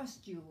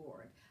trust you,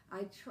 Lord.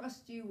 I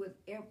trust you with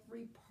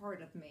every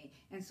part of me.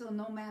 And so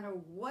no matter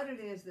what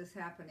it is that's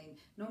happening,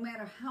 no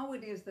matter how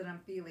it is that I'm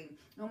feeling,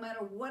 no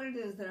matter what it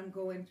is that I'm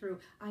going through,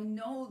 I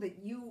know that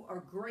you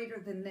are greater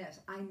than this.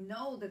 I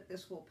know that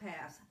this will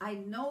pass. I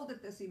know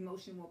that this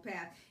emotion will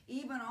pass.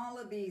 Even all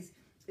of these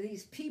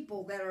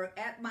people that are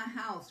at my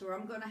house or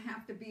I'm going to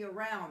have to be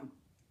around,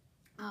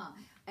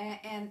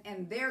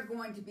 and they're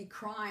going to be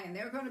crying.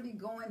 They're going to be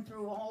going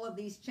through all of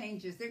these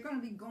changes. They're going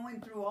to be going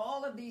through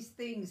all of these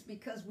things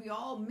because we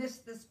all miss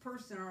this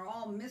person or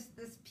all miss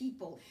this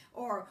people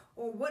or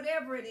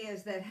whatever it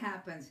is that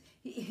happens.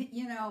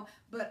 You know,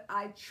 but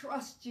I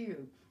trust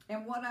you.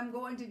 And what I'm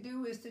going to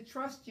do is to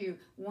trust you.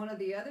 One of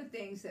the other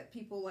things that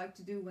people like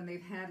to do when they've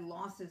had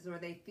losses or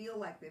they feel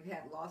like they've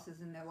had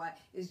losses in their life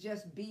is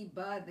just be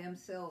by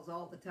themselves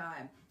all the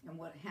time. And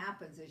what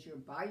happens is you're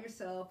by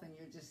yourself and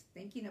you're just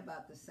thinking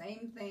about the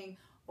same thing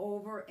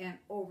over and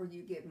over.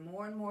 You get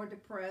more and more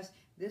depressed.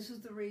 This is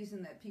the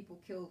reason that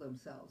people kill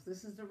themselves.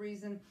 This is the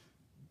reason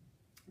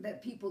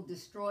that people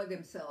destroy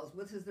themselves.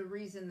 This is the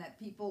reason that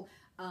people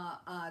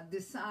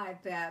decide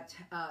that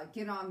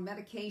get on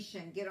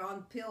medication, get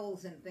on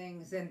pills and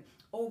things and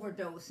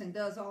overdose and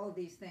does all of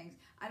these things.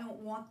 I don't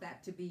want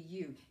that to be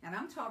you. And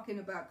I'm talking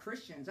about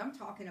Christians. I'm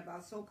talking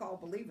about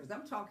so-called believers.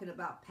 I'm talking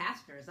about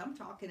pastors. I'm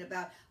talking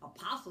about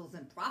apostles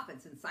and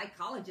prophets and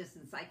psychologists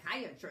and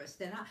psychiatrists.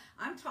 And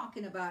I'm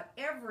talking about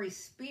every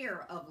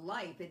sphere of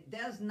life. It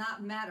does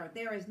not matter.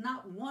 There is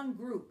not one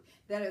group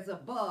that is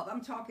above.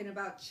 I'm talking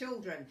about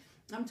children.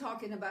 I'm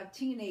talking about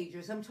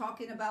teenagers. I'm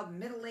talking about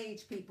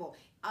middle-aged people.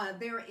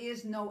 There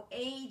is no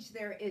age.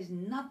 There is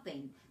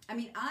nothing. I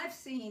mean, I've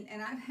seen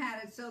and I've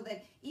had it so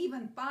that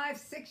even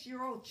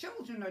 5-6-year-old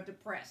children are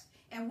depressed.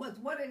 And with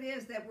what it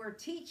is that we're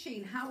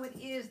teaching, how it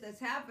is that's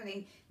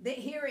happening,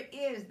 here it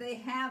is. They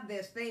have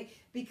this.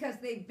 Because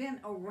they've been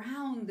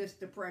around this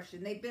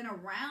depression. They've been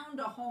around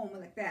a home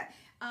like that.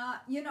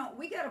 You know,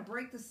 we got to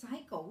break the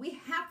cycle. We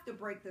have to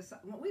break the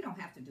cycle. Well, we don't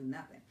have to do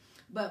nothing,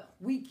 but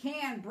we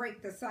can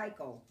break the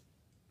cycle.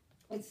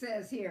 It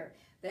says here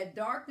that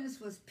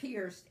darkness was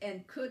pierced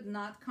and could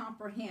not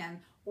comprehend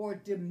or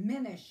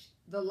diminish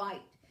the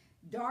light.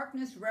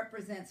 Darkness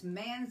represents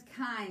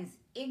mankind's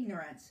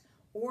ignorance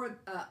or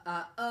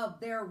of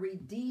their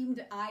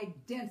redeemed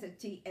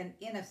identity and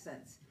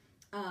innocence.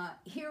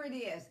 Here it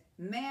is.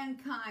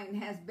 Mankind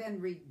has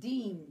been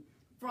redeemed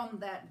from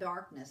that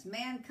darkness.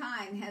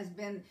 Mankind has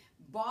been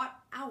bought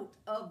out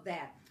of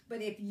that.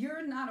 But if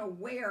you're not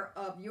aware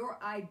of your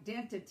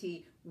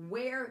identity,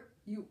 where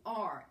you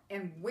are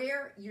and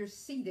where you're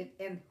seated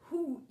and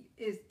who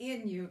is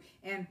in you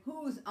and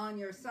who's on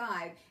your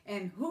side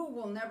and who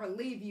will never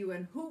leave you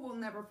and who will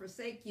never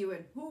forsake you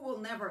and who will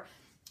never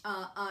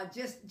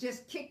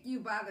just kick you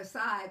by the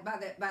side,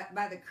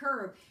 by the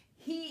curb,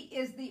 he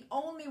is the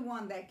only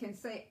one that can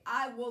say,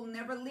 I will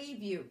never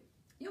leave you.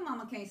 Your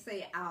mama can't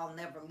say, I'll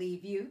never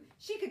leave you.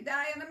 She could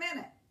die in a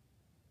minute.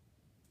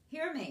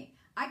 Hear me.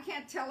 I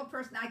can't tell a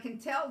person, I can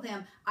tell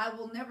them, I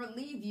will never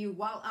leave you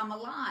while I'm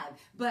alive.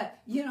 But,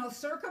 you know,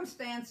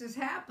 circumstances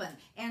happen.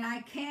 And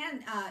I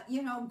can,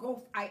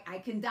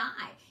 I can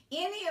die.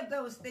 Any of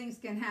those things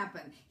can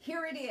happen.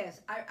 Here it is.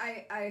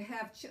 I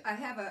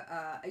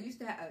used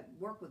to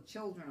work with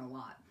children a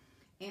lot.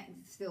 And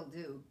still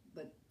do,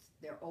 but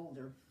they're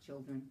older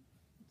children.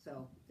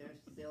 So they're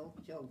still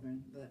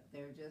children, but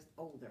they're just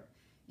older,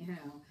 you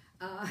know.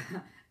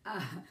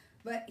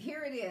 But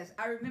here it is.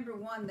 I remember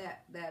one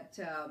that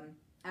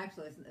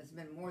actually it's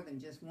been more than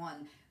just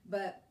one,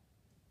 but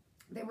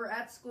they were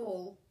at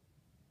school.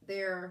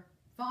 Their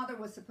father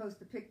was supposed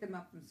to pick them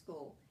up from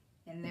school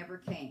and never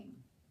came.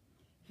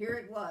 Here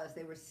it was.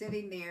 They were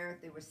sitting there,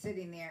 and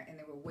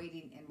they were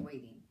waiting and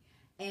waiting.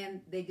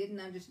 And they didn't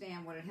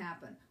understand what had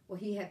happened. Well,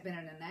 he had been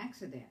in an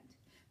accident.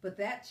 But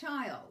that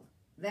child,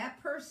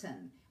 that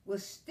person,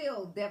 was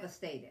still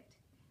devastated.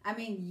 I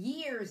mean,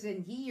 years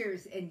and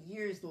years and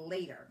years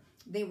later,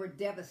 they were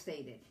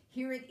devastated.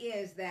 Here it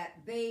is that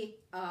they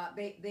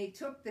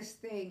took this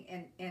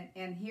thing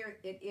and here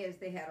it is.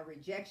 They had a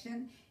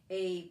rejection,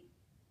 a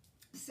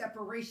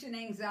separation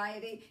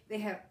anxiety. They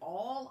had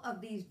all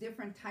of these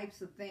different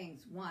types of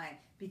things. Why?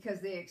 Because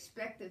they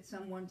expected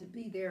someone to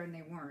be there and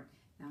they weren't.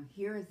 Now,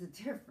 here is the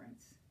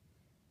difference.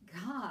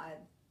 God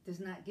does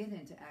not get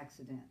into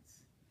accidents.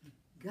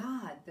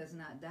 God does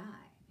not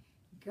die.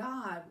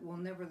 God will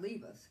never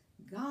leave us.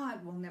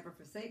 God will never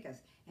forsake us.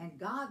 And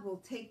God will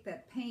take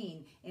that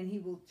pain and he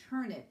will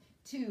turn it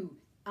to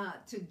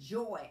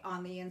joy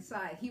on the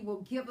inside. He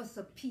will give us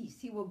a peace.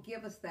 He will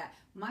give us that.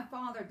 My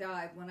father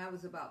died when I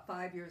was about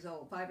 5 years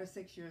old, 5 or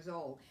 6 years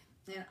old.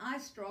 And I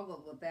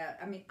struggled with that.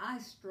 I mean, I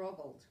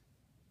struggled.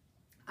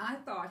 I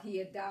thought he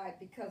had died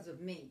because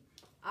of me.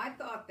 I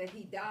thought that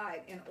he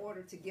died in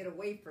order to get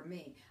away from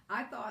me.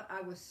 I thought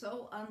I was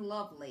so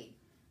unlovely.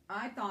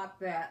 I thought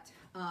that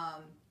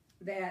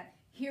that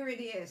here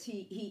it is.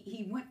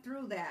 He went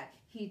through that.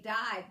 He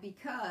died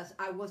because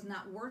I was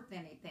not worth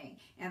anything.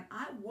 And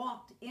I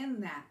walked in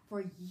that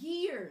for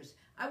years.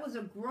 I was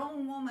a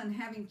grown woman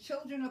having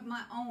children of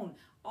my own.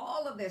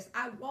 All of this,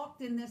 I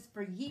walked in this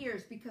for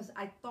years because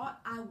I thought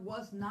I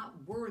was not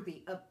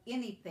worthy of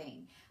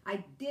anything.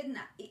 I did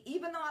not,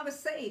 even though I was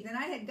saved, and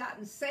I had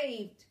gotten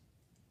saved.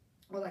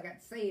 Well, I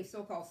got saved,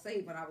 so-called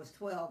saved, when I was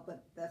 12,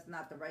 but that's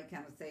not the right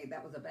kind of saved.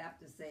 That was a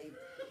Baptist saved.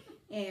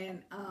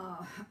 And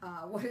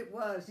what it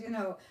was, you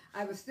know,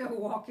 I was still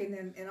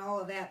walking in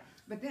all of that.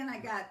 But then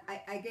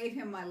I gave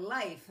him my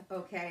life,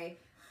 okay?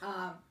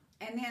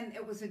 And then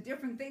it was a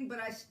different thing,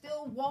 but I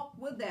still walked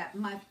with that.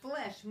 My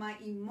flesh, my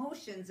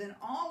emotions, and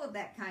all of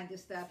that kind of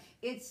stuff,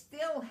 it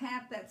still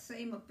had that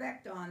same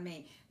effect on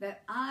me,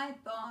 that I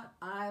thought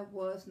I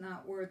was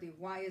not worthy.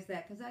 Why is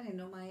that? Because I didn't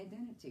know my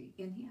identity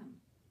in him.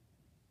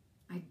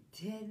 I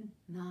did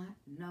not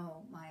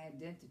know my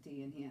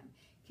identity in him.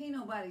 Can't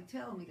nobody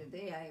tell me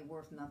today I ain't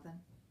worth nothing.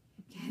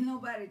 Can't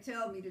nobody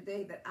tell me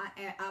today that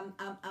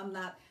I'm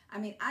not. I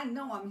mean, I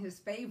know I'm his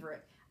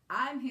favorite.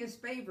 I'm his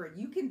favorite.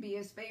 You can be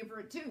his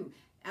favorite too.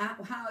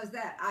 How is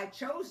that? I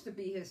chose to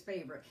be his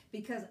favorite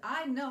because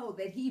I know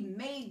that he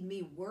made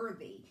me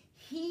worthy.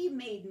 He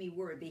made me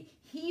worthy.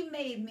 He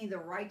made me the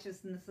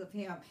righteousness of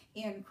him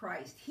in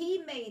Christ.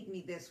 He made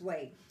me this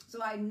way.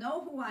 So I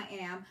know who I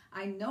am.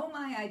 I know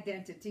my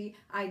identity.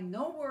 I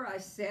know where I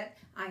sit.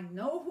 I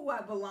know who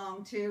I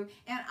belong to.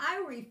 And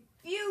I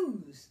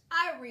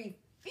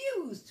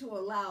refuse to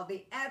allow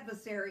the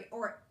adversary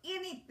or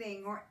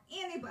anything or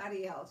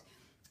anybody else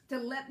to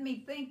let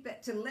me think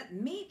that, to have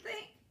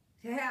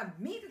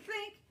me to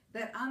think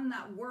that I'm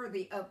not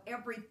worthy of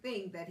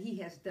everything that he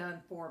has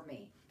done for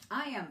me.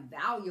 I am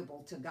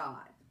valuable to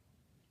God.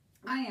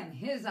 I am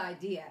his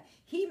idea.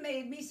 He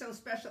made me so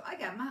special. I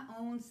got my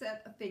own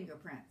set of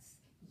fingerprints.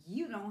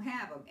 You don't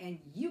have them, and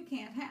you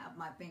can't have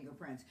my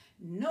fingerprints.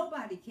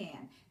 Nobody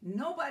can.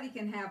 Nobody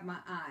can have my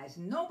eyes.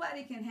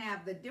 Nobody can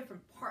have the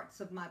different parts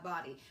of my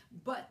body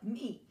but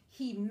me.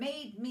 He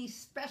made me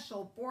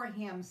special for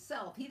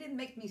himself. He didn't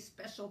make me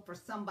special for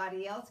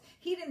somebody else.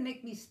 He didn't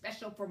make me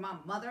special for my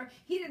mother.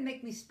 He didn't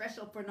make me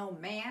special for no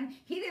man.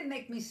 He didn't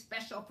make me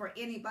special for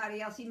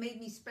anybody else. He made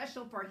me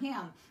special for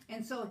him.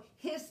 And so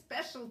his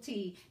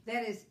specialty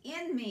that is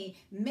in me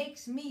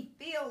makes me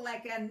feel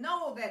like I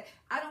know that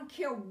I don't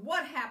care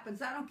what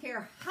happens. I don't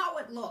care how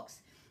it looks.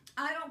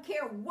 I don't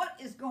care what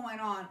is going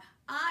on.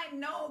 I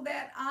know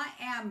that I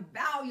am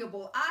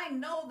valuable. I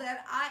know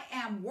that I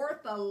am worth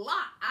a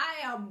lot.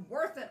 I am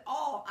worth it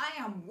all.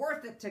 I am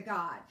worth it to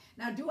God.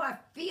 Now, do I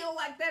feel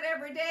like that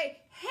every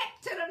day?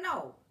 Heck to the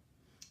no.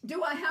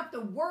 Do I have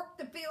to work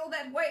to feel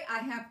that way? I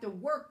have to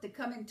work to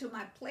come into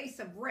my place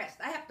of rest.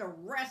 I have to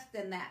rest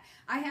in that.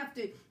 I have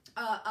to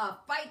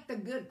fight the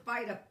good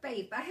fight of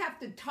faith. I have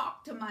to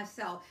talk to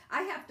myself.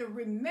 I have to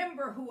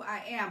remember who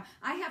I am.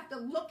 I have to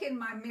look in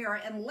my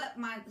mirror and let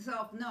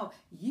myself know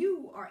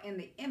you are in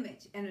the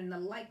image and in the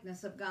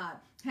likeness of God.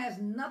 Has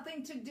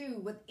nothing to do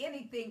with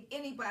anything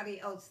anybody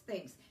else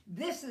thinks.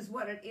 This is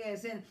what it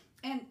is.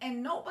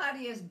 And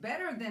nobody is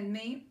better than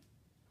me.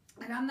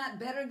 And I'm not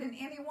better than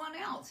anyone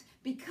else.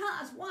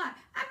 Because why?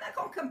 I'm not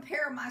going to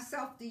compare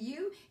myself to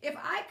you. If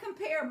I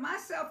compare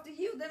myself to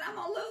you, then I'm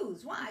going to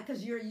lose. Why?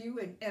 Because you're you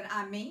and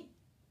I'm me.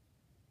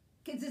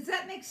 Does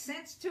that make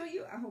sense to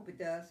you? I hope it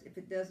does. If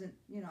it doesn't,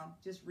 you know,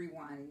 just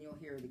rewind and you'll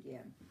hear it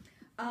again.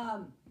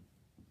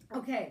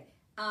 Okay.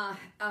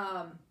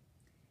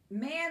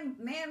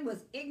 Man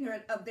was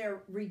ignorant of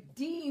their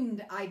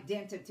redeemed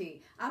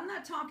identity. I'm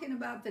not talking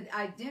about the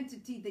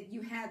identity that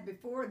you had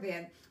before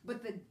then,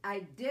 but the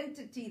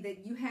identity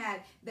that you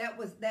had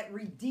that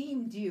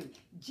redeemed you.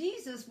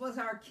 Jesus was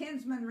our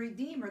kinsman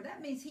redeemer.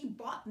 That means he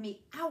bought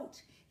me out.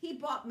 He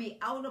bought me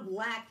out of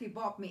lack. He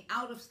bought me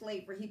out of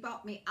slavery. He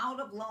bought me out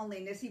of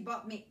loneliness. He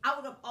bought me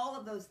out of all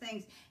of those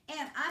things.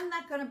 And I'm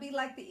not going to be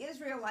like the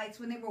Israelites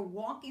when they were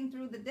walking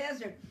through the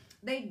desert.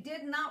 They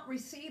did not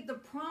receive the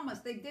promise.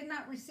 They did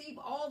not receive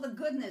all the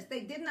goodness.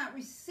 They did not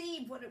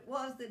receive what it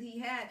was that he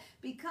had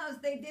because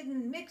they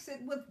didn't mix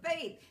it with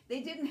faith.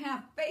 They didn't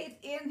have faith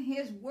in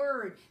his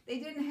word. They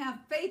didn't have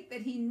faith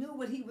that he knew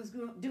what he was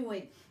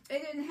doing. They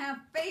didn't have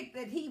faith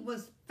that he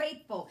was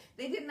faithful.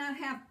 They did not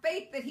have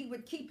faith that he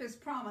would keep his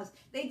promise.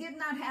 They did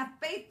not have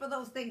faith for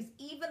those things,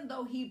 even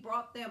though he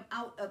brought them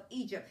out of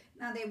Egypt.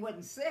 Now, they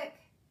wasn't sick.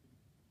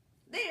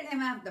 They didn't even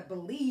have to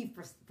believe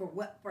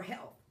for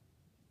health.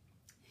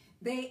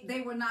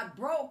 They were not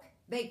broke.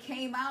 They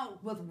came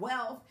out with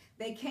wealth.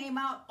 They came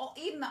out,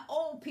 even the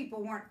old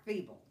people weren't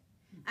feeble.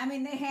 I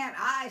mean, they had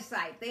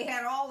eyesight. They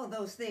had all of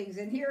those things.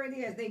 And here it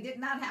is. They did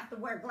not have to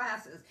wear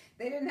glasses.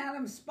 They didn't have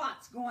them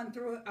spots going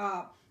through,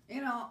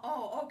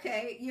 Oh,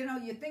 okay,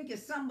 you think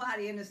it's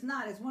somebody and it's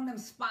not. It's one of them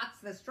spots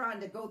that's trying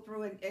to go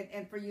through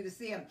and for you to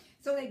see them.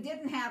 So they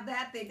didn't have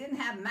that. They didn't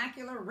have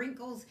macular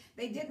wrinkles.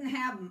 They didn't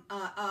have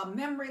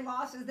memory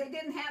losses. They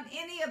didn't have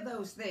any of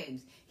those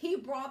things. He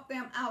brought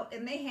them out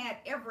and they had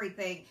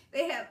everything.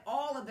 They had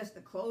all of this.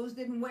 The clothes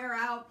didn't wear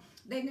out.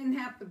 They didn't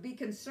have to be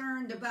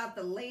concerned about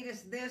the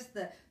latest this,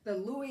 the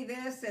Louis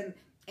this, and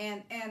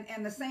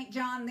the St.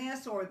 John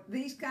this or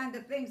these kind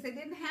of things. They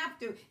didn't have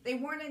to. They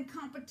weren't in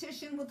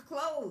competition with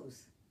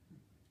clothes.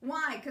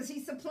 Why? Because he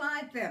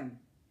supplied them.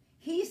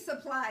 He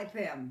supplied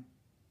them.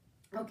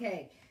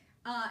 Okay.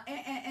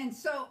 And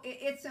so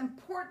it's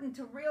important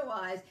to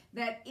realize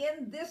that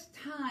in this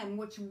time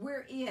which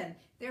we're in,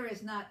 there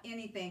is not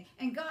anything.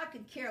 And God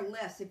could care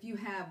less if you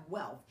have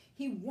wealth.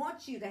 He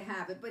wants you to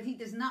have it, but he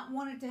does not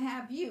want it to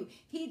have you.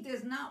 He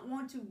does not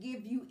want to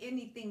give you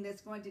anything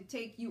that's going to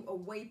take you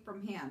away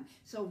from him.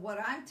 So what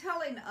I'm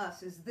telling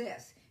us is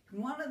this.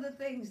 One of the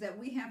things that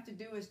we have to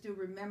do is to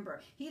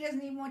remember, he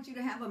doesn't even want you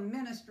to have a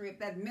ministry if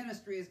that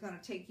ministry is going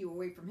to take you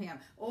away from him.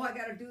 Oh, I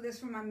got to do this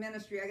for my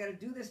ministry. I got to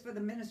do this for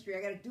the ministry.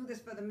 I got to do this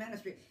for the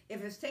ministry.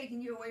 If it's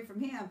taking you away from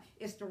him,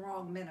 it's the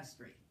wrong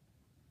ministry.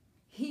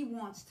 He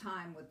wants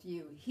time with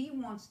you. He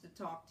wants to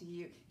talk to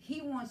you. He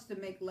wants to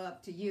make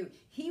love to you.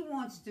 He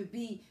wants to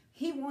be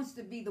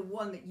the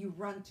one that you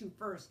run to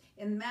first.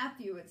 In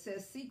Matthew it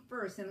says seek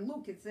first. In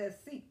Luke it says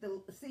seek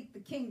the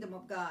kingdom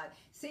of God.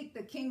 Seek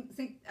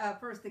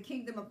first the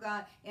kingdom of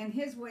God and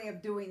his way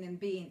of doing and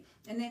being.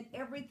 And then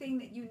everything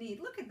that you need.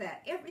 Look at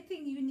that.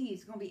 Everything you need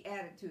is going to be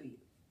added to you.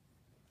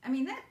 I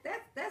mean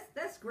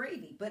that's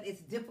gravy, but it's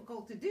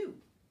difficult to do.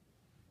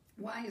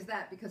 Why is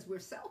that? Because we're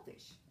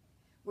selfish.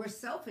 We're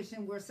selfish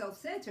and we're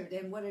self-centered,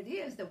 and what it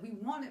is that we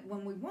want it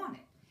when we want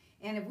it.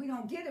 And if we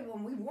don't get it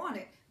when we want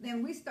it,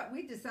 then we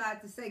decide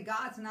to say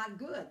God's not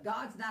good.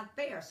 God's not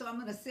fair. So I'm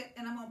going to sit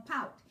and I'm going to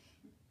pout.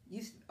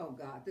 Oh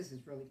God, this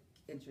is really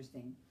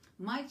interesting.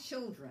 My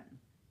children,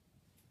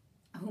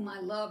 whom I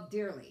love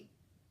dearly,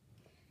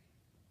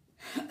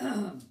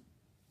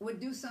 would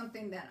do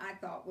something that I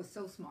thought was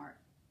so smart.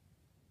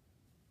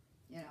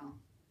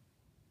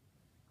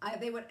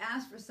 They would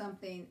ask for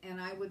something and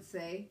I would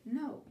say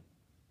no.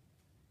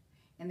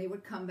 And they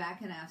would come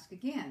back and ask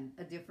again,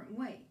 a different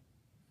way.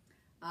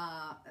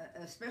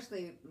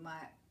 Especially my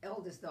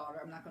eldest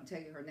daughter, I'm not going to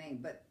tell you her name,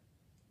 but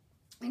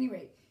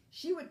anyway,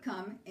 she would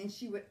come and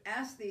she would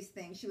ask these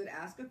things. She would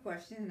ask a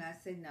question and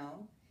I'd say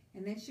no.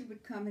 And then she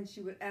would come and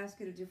she would ask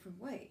it a different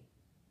way.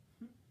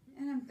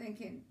 And I'm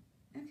thinking,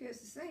 okay, it's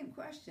the same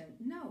question.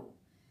 No.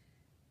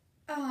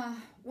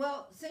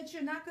 Well, since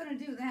you're not going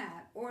to do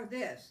that or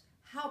this,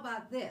 how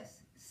about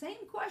this?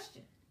 Same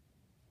question.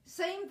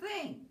 Same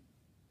thing.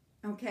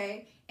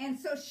 Okay, and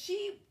so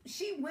she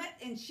went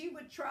and she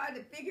would try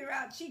to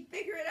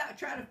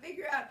try to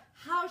figure out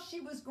how she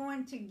was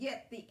going to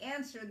get the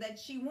answer that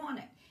she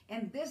wanted.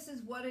 And this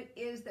is what it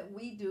is that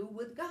we do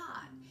with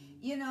God.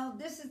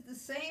 This is the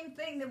same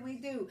thing that we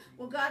do.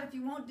 Well, God, if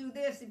you won't do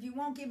this, if you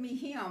won't give me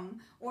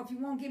him, or if you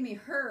won't give me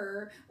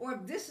her, or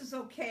if this is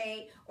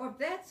okay, or if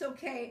that's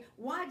okay,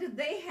 why do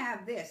they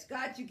have this?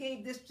 God, you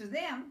gave this to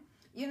them.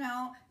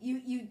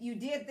 You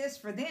did this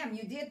for them.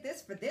 You did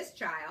this for this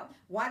child.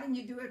 Why didn't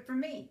you do it for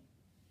me?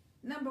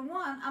 Number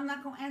one, I'm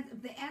not going to answer.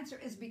 The answer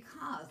is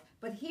because.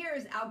 But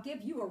I'll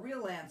give you a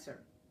real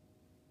answer.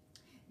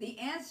 The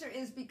answer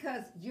is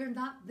because you're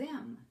not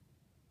them.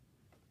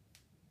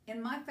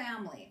 In my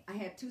family, I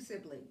had two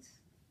siblings,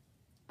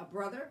 a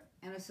brother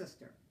and a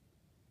sister.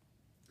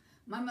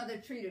 My mother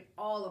treated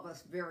all of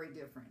us very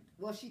different.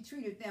 Well, she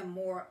treated them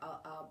more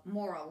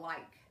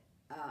alike.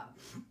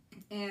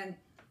 And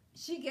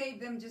she gave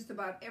them just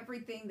about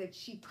everything that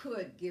she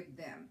could give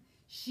them.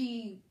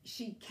 She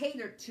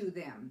catered to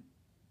them.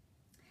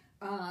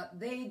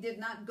 They did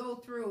not go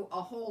through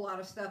a whole lot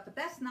of stuff, but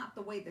that's not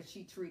the way that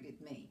she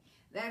treated me.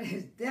 That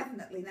is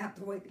definitely not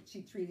the way that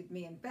she treated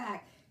me. In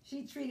fact,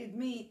 she treated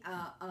me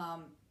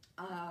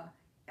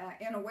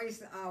in a way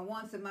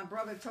once that my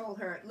brother told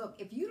her, look,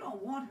 if you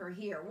don't want her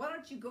here, why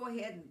don't you go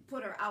ahead and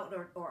put her out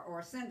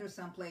or send her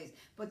someplace.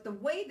 But the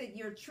way that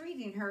you're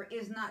treating her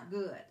is not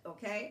good,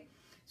 okay?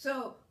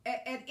 So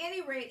at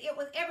any rate,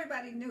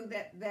 everybody knew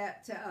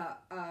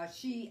that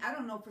she, I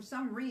don't know, for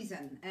some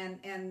reason,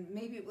 and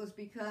maybe it was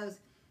because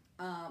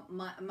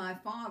my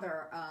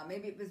father,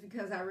 maybe it was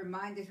because I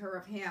reminded her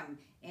of him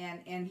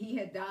and he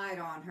had died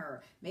on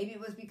her. Maybe it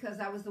was because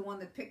I was the one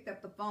that picked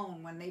up the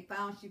phone when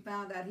she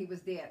found out he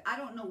was dead. I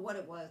don't know what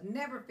it was,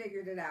 never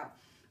figured it out.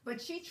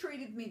 But she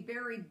treated me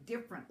very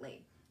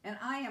differently. And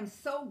I am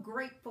so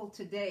grateful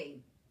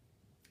today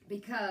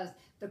because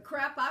the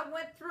crap I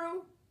went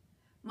through,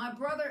 my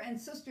brother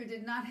and sister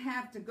did not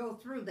have to go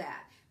through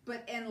that.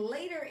 But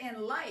later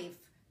in life,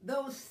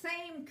 those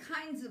same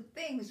kinds of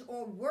things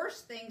or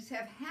worse things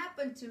have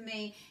happened to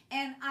me,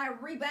 and I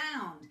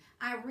rebound.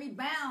 I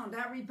rebound.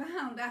 I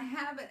rebound. I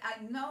have it.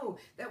 I know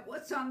that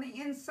what's on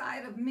the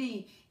inside of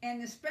me,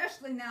 and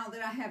especially now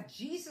that I have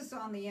Jesus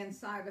on the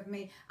inside of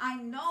me, I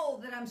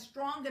know that I'm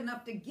strong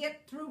enough to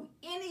get through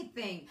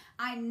anything.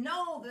 I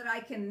know that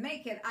I can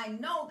make it. I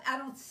know I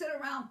don't sit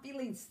around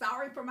feeling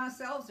sorry for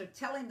myself or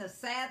telling the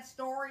sad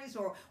stories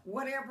or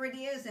whatever it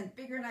is and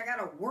figuring I got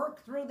to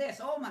work through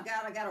this. Oh my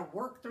God, I got to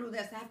work through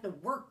this. I have to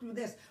work through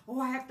this. Oh,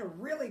 I have to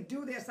really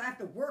do this. I have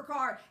to work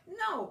hard.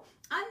 No,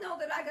 I know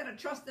that I got to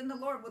trust in the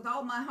Lord with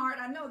all my heart.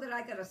 I know that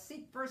I got to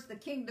seek first the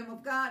kingdom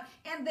of God,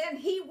 and then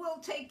He will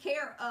take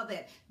care of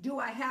it. Do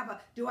I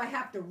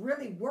have to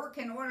really work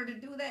in order to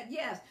do that?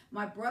 Yes.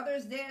 My brother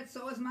is dead,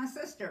 so is my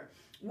sister.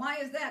 Why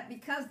is that?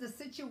 Because the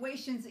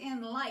situations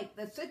in life,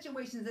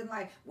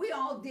 we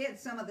all did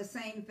some of the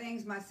same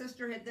things. My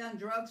sister had done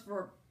drugs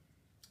for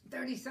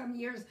 30-some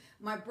years.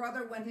 My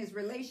brother, when his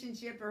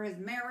relationship or his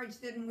marriage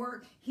didn't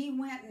work, he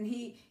went and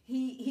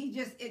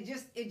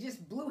it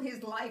just blew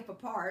his life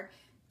apart.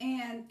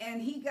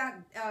 And he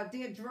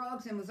did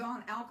drugs and was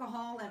on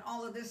alcohol and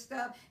all of this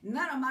stuff.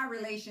 None of my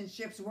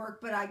relationships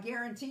worked, but I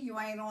guarantee you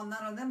I ain't on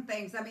none of them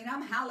things. I mean,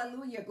 I'm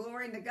hallelujah,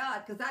 glory to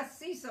God, because I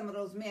see some of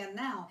those men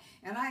now,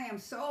 and I am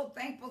so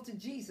thankful to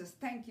Jesus.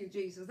 Thank you,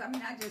 Jesus. I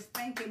mean, I just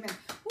thank Him, and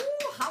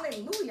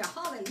hallelujah,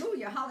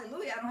 hallelujah,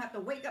 hallelujah. I don't have to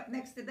wake up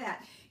next to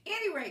that.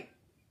 Any rate,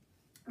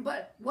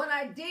 but what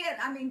I did,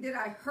 did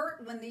I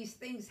hurt when these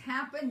things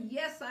happened?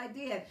 Yes, I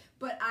did.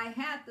 But I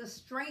had the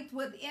strength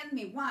within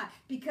me. Why?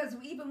 Because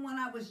even when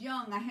I was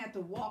young, I had to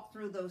walk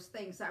through those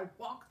things. I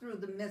walked through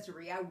the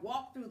misery. I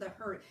walked through the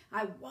hurt.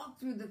 I walked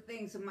through the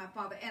things of my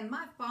father. And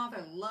my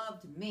father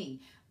loved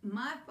me.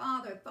 My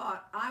father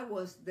thought I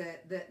was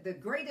the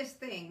greatest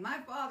thing. My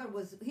father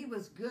was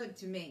good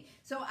to me.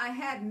 So I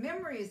had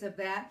memories of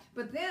that.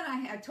 But then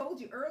I told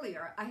you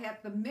earlier, I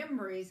had the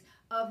memories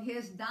of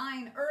his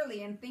dying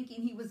early and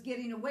thinking he was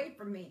getting away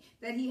from me,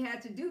 that he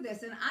had to do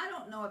this. And I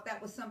don't know if that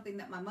was something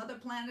that my mother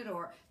planted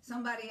or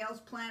somebody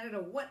else planted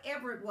or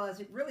whatever it was.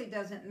 It really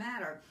doesn't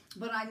matter.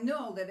 But I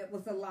know that it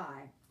was a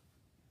lie.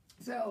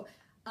 So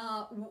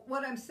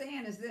what I'm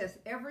saying is this: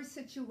 every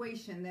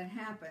situation that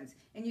happens,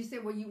 and you say,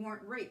 well, you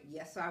weren't raped.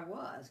 Yes, I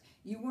was.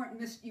 You weren't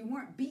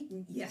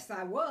beaten. Yes,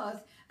 I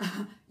was.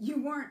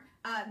 You weren't,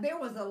 there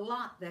was a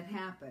lot that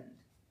happened,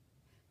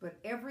 but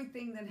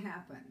everything that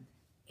happened,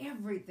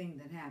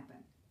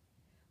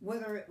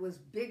 whether it was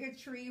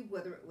bigotry,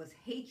 whether it was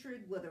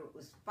hatred, whether it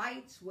was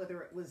fights,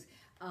 whether it was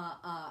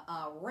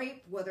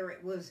rape, whether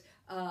it was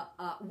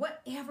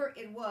whatever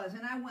it was,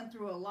 and I went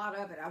through a lot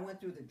of it. I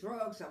went through the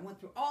drugs. I went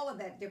through all of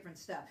that different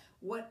stuff.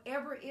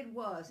 Whatever it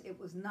was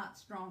not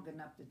strong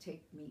enough to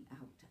take me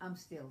out. I'm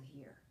still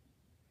here.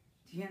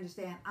 Do you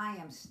understand? I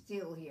am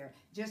still here.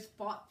 Just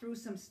fought through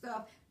some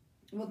stuff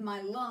with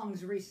my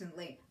lungs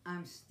recently.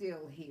 I'm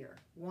still here.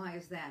 Why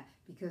is that?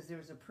 Because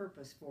there's a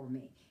purpose for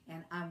me,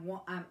 and I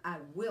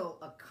will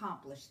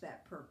accomplish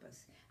that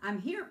purpose. I'm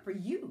here for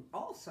you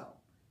also.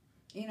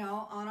 You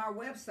know, on our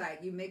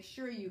website, you make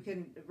sure you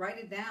can write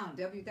it down,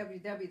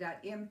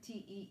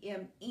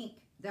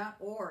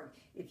 www.mteminc.org.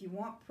 If you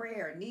want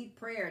prayer, need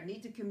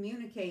to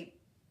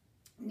communicate,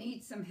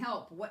 need some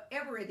help,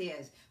 whatever it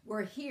is,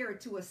 we're here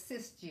to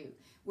assist you.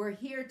 We're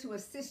here to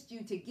assist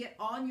you to get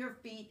on your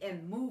feet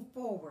and move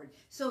forward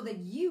so that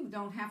you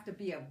don't have to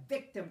be a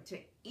victim to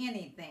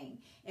anything.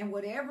 And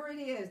whatever it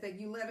is that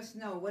you let us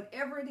know,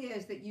 whatever it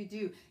is that you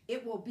do,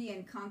 it will be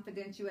in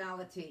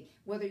confidentiality.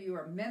 Whether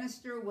you're a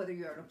minister, whether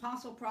you're an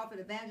apostle, prophet,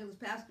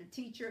 evangelist, pastor,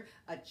 teacher,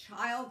 a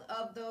child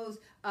of those,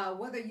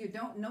 whether you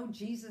don't know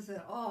Jesus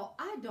at all,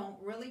 I don't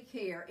really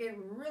care. It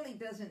really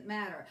doesn't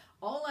matter.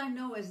 All I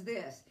know is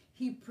this: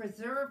 He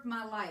preserved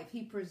my life.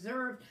 He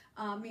preserved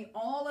me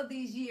all of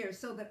these years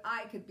so that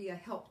I could be a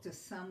help to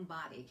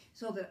somebody,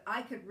 so that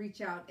I could reach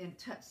out and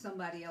touch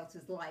somebody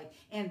else's life.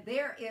 And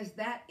there is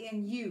that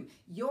in you.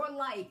 Your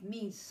life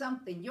means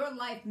something. Your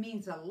life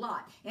means a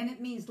lot. And it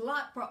means a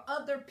lot for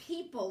other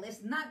people.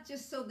 It's not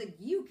just so that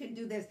you can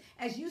do this.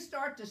 As you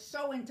start to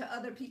sow into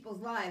other people's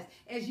lives,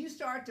 as you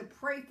start to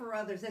pray for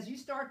others, as you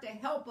start to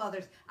help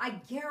others, I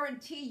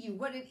guarantee you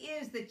what it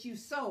is that you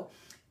sow.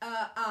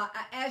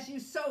 As you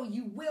sow,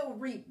 you will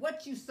reap.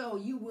 What you sow,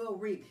 you will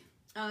reap.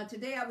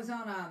 Today I was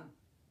on a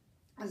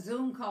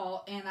Zoom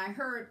call, and I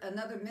heard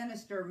another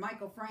minister,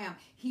 Michael Fram.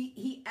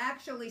 He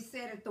actually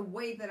said it the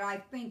way that I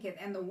think it,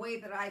 and the way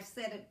that I've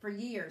said it for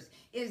years,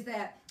 is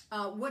that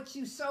what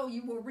you sow,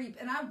 you will reap.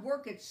 And I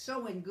work at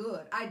sowing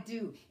good. I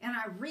do. And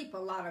I reap a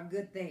lot of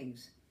good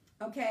things.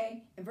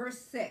 Okay? In verse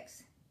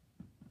 6.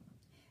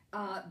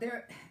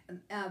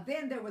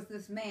 Then there was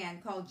this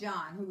man called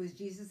John, who was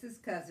Jesus'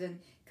 cousin,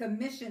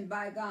 commissioned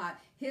by God.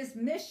 His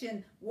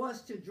mission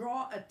was to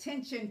draw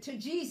attention to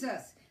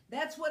Jesus.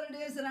 That's what it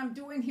is that I'm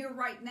doing here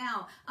right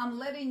now. I'm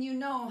letting you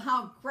know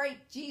how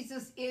great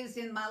Jesus is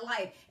in my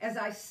life. As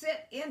I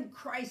sit in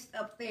Christ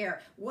up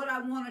there, what I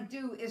want to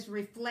do is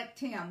reflect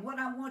him. What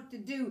I want to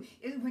do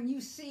is when you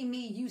see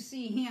me, you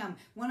see him.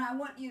 What I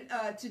want you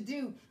to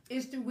do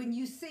is to, when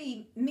you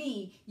see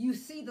me, you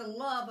see the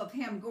love of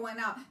him going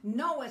out.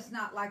 No, it's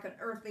not like an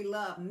earthly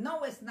love.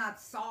 No, it's not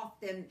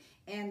soft and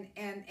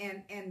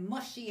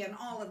mushy and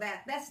all of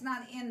that. That's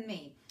not in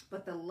me.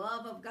 But the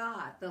love of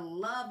God, the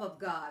love of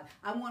God.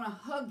 I want to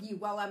hug you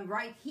while I'm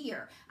right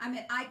here. I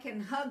mean, I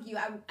can hug you.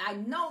 I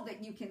know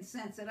that you can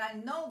sense it. I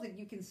know that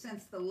you can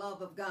sense the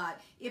love of God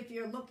if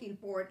you're looking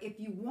for it, if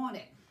you want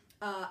it.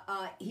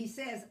 He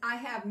says, I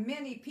have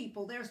many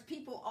people. There's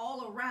people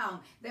all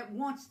around that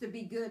wants to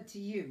be good to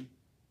you.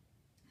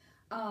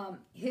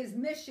 His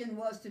mission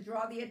was to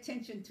draw the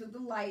attention to the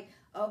light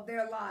of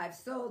their lives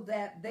so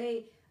that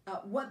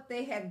what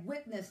they had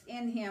witnessed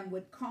in him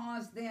would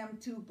cause them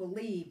to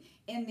believe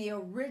in the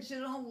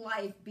original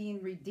life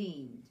being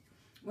redeemed.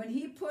 When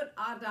he put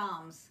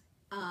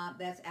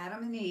that's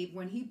Adam and Eve,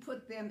 when he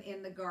put them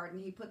in the garden,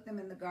 he put them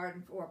in the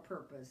garden for a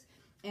purpose.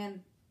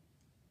 And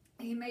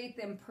he made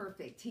them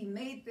perfect. He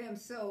made them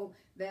so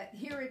that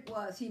here it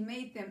was. He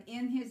made them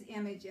in his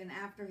image and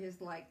after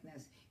his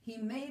likeness. He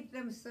made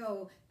them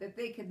so that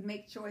they could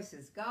make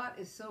choices. God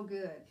is so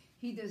good.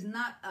 He does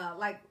not,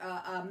 like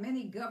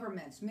many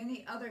governments,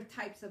 many other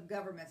types of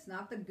governments,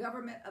 not the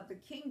government of the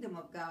kingdom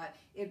of God.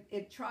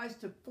 It tries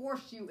to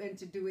force you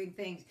into doing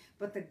things.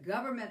 But the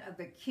government of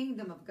the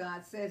kingdom of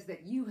God says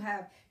that you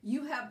have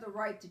the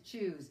right to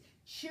choose.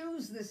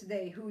 Choose this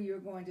day who you're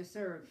going to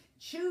serve.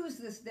 Choose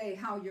this day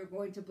how you're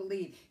going to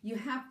believe. You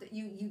have to.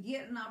 You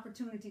get an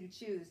opportunity to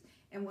choose.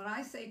 And what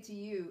I say to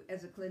you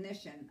as a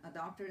clinician, a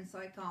doctor in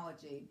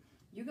psychology,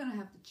 you're going to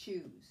have to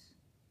choose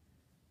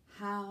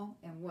how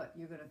and what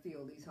you're going to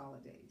feel these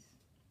holidays.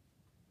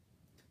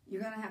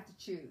 You're going to have to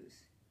choose.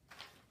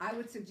 I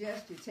would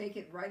suggest you take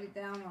it, write it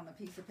down on a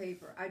piece of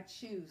paper. I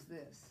choose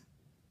this.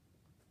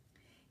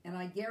 And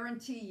I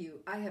guarantee you,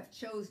 I have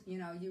chosen,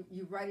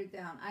 you write it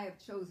down. I have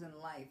chosen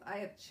life. I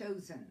have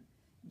chosen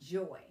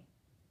joy.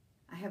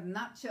 I have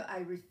not I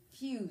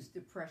refuse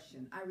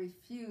depression. I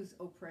refuse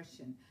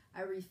oppression.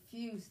 I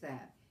refuse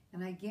that.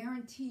 And I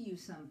guarantee you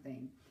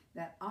something,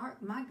 that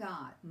my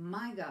God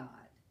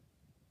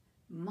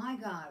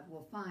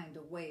will find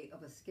a way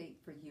of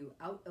escape for you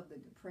out of the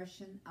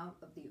depression, out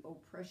of the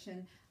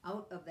oppression,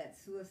 out of that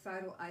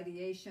suicidal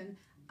ideation,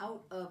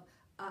 out of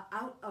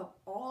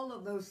all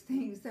of those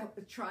things that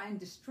would try and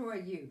destroy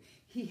you.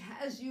 He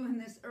has you in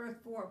this earth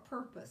for a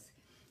purpose.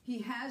 He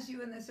has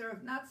you in this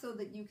earth not so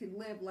that you can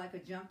live like a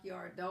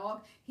junkyard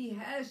dog. He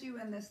has you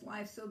in this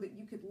life so that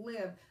you could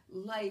live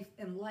life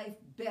and life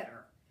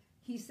better.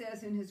 He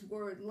says in his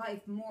word,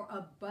 life more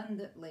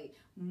abundantly,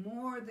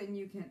 more than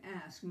you can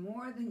ask,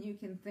 more than you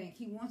can think.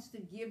 He wants to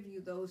give you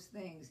those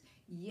things.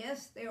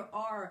 Yes, there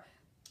are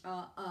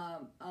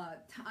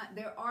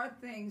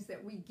things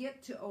that we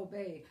get to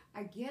obey.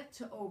 I get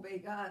to obey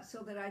God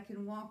so that I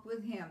can walk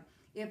with him.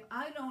 If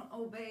I don't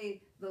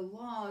obey the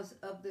laws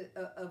of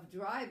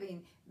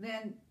driving,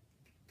 then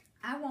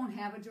I won't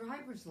have a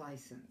driver's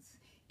license.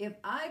 If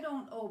I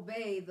don't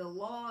obey the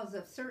laws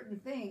of certain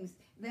things,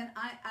 then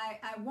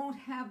I won't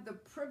have the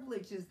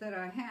privileges that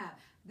I have.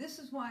 This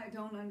is why I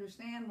don't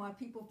understand why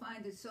people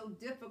find it so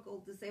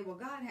difficult to say, well,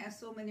 God has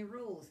so many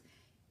rules.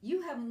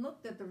 You haven't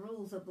looked at the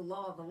rules of the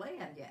law of the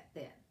land yet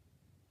then.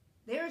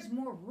 There's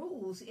more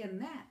rules in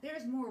that.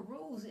 There's more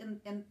rules in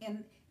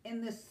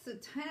this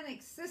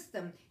satanic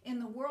system, in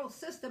the world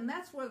system.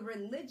 That's where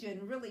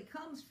religion really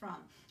comes from.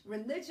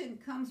 Religion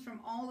comes from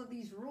all of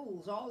these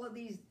rules, all of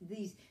these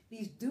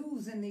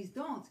do's and these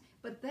don'ts.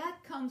 But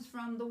that comes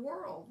from the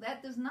world.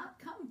 That does not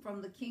come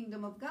from the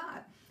kingdom of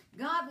God.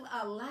 God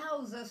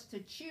allows us to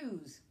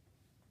choose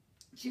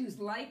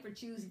life or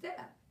choose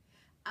death.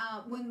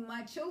 When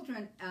my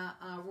children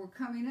were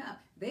coming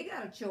up, they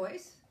got a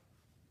choice.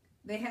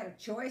 They had a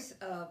choice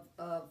of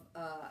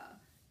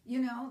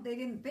they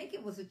didn't think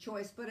it was a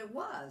choice, but it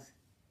was.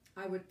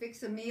 I would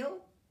fix a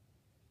meal.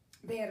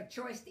 They had a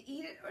choice to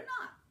eat it or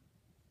not.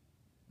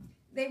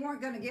 They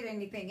weren't going to get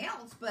anything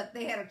else, but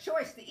they had a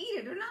choice to eat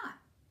it or not.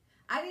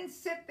 I didn't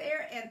sit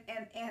there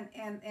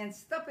and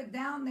stuff it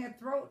down their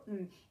throat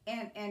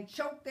and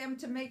choke them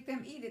to make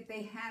them eat it.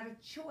 They had a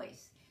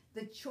choice.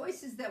 The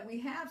choices that we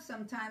have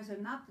sometimes are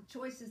not the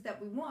choices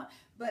that we want.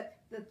 But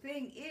the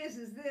thing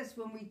is this: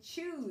 when we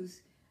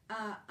choose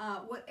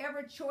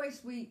whatever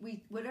choice we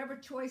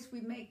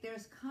make,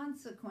 there's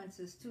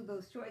consequences to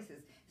those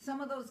choices. Some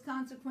of those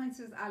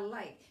consequences I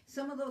like.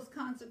 Some of those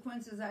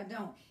consequences I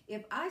don't.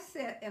 If I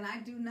sit and I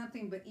do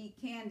nothing but eat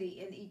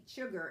candy and eat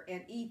sugar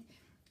and eat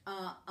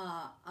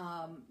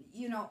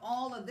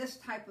all of this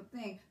type of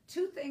thing,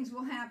 two things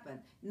will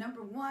happen.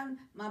 Number one,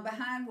 my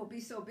behind will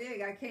be so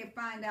big I can't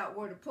find out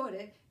where to put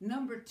it.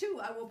 Number two,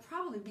 I will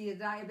probably be a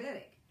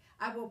diabetic.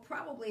 I will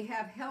probably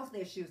have health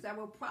issues. I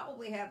will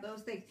probably have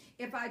those things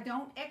if I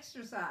don't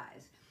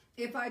exercise.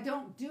 if I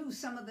don't do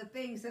some of the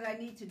things that I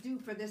need to do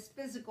for this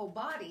physical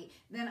body,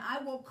 then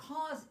I will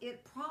cause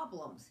it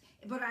problems.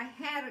 But I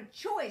had a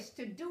choice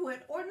to do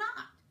it or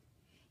not.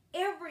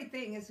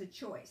 Everything is a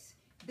choice.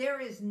 There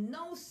is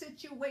no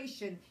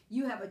situation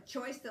you have a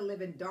choice to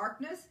live in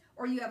darkness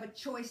or you have a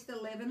choice to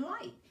live in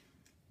light.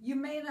 You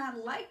may not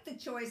like the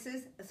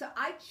choices, so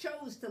I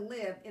chose to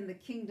live in the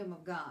kingdom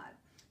of God.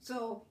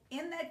 So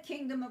in that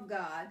kingdom of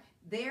God,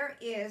 there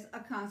is a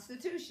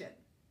constitution.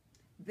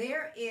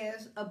 There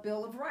is a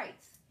Bill of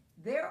Rights.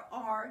 There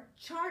are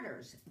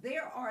charters.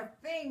 There are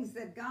things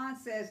that God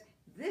says,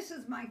 this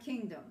is my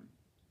kingdom.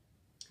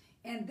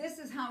 And this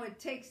is how it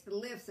takes to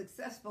live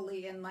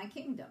successfully in my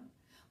kingdom.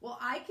 Well,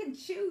 I can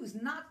choose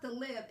not to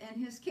live in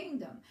his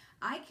kingdom.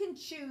 I can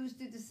choose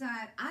to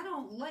decide, I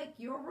don't like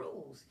your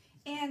rules.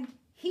 And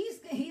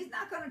he's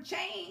not going to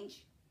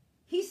change.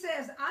 He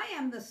says, I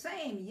am the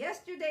same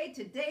yesterday,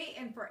 today,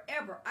 and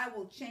forever. I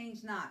will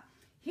change not.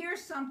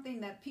 Here's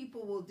something that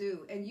people will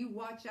do, and you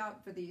watch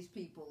out for these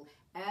people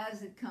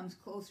as it comes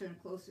closer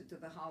and closer to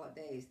the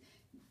holidays.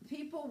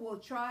 People will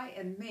try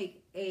and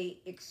make an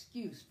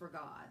excuse for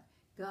God.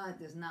 God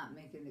does not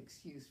make an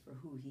excuse for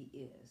who he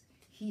is.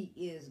 He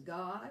is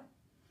God,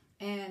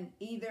 and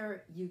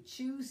either you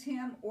choose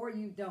him or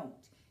you don't.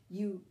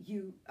 You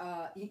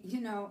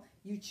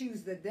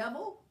choose the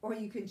devil or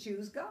you can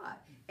choose God.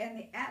 And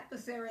the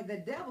adversary, the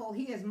devil,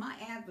 he is my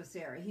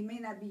adversary. He may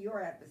not be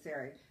your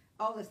adversary.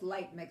 All this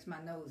light makes my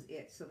nose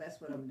itch, so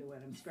that's what I'm doing.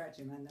 I'm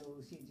scratching my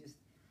nose.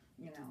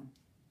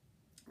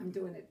 I'm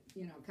doing it,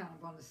 kind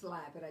of on the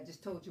slide, but I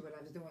just told you what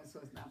I was doing, so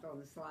it's not on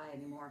the slide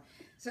anymore.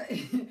 So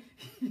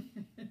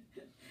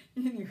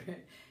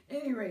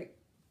anyway,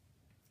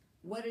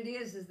 what it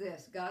is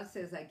this. God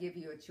says, I give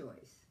you a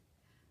choice.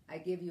 I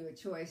give you a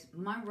choice.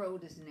 My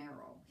road is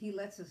narrow. He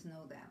lets us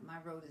know that. My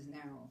road is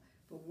narrow.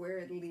 But where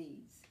it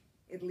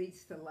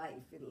leads to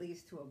life. It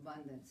leads to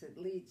abundance. It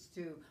leads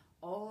to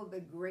all of the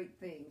great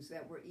things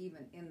that were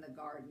even in the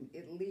garden.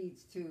 It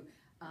leads to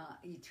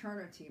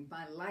eternity.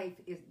 My life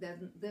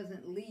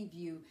doesn't leave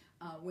you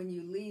when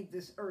you leave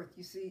this earth.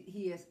 You see,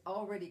 he has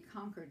already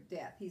conquered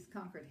death. He's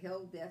conquered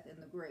hell, death, and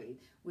the grave,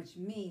 which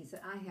means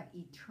that I have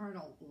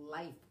eternal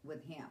life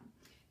with him.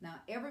 Now,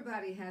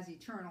 everybody has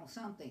eternal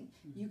something.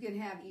 You can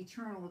have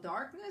eternal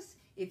darkness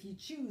if you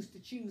choose to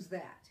choose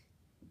that.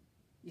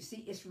 You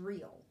see, it's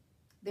real.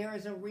 There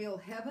is a real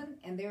heaven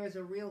and there is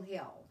a real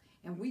hell.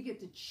 And we get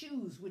to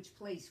choose which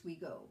place we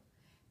go.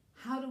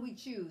 How do we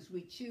choose?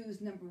 We choose,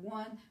 number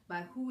one,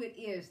 by who it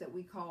is that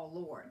we call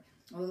Lord.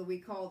 Or that we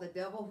call the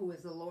devil, who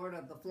is the Lord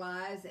of the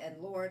flies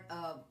and Lord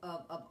of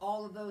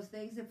all of those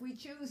things. If we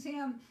choose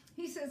him,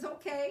 he says,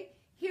 okay,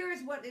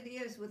 here's what it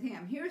is with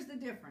him. Here's the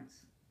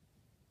difference.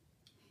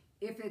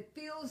 If it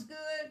feels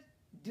good,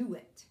 do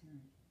it.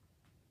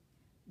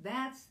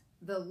 That's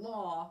the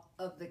law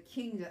of the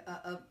kingdom,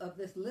 of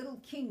this little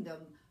kingdom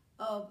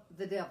of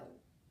the devil.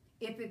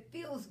 If it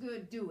feels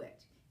good, do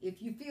it.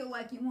 If you feel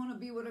like you want to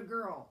be with a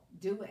girl,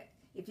 do it.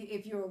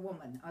 If you're a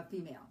woman, a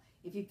female.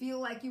 If you feel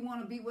like you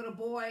want to be with a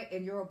boy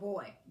and you're a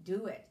boy,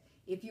 do it.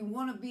 If you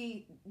want to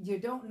be, you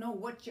don't know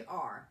what you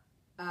are.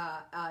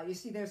 You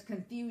see, there's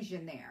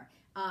confusion there.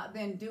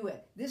 Then do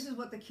it. This is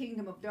what the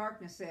kingdom of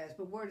darkness says.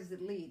 But where does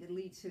it lead? It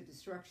leads to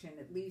destruction.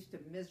 It leads to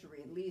misery.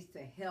 It leads to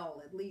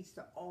hell. It leads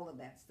to all of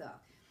that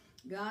stuff.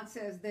 God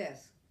says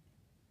this.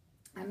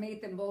 I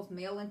made them both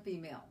male and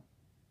female.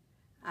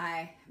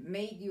 I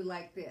made you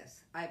like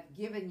this. I've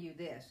given you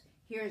this.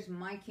 Here's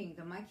my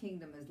kingdom. My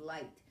kingdom is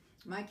light.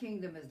 My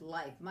kingdom is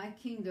life. My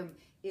kingdom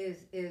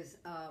is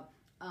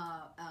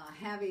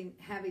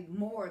having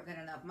more than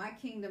enough. My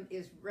kingdom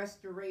is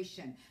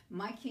restoration.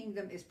 My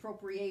kingdom is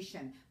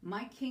procreation.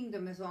 My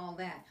kingdom is all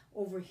that.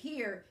 Over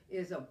here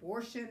is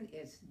abortion,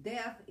 it's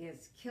death,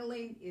 it's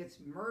killing, it's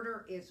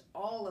murder, it's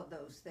all of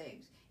those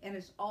things. And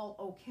it's all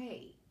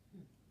okay.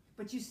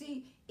 But you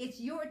see, it's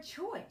your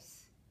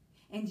choice.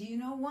 And do you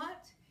know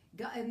what?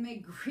 God, it may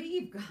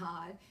grieve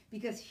God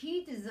because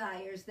he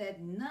desires that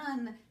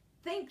none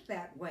think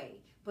that way,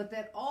 but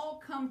that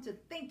all come to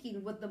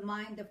thinking with the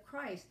mind of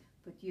Christ.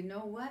 But you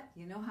know what?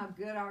 You know how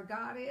good our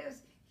God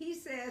is? He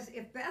says,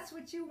 if that's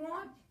what you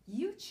want,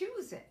 you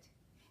choose it.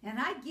 And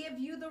I give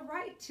you the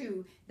right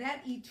to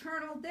that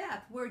eternal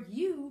death where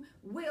you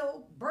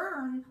will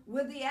burn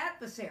with the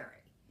adversary.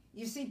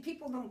 You see,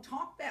 people don't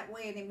talk that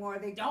way anymore.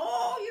 They go,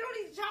 oh, you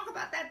don't need to talk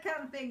about that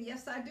kind of thing.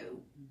 Yes, I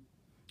do.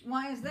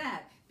 Why is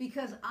that?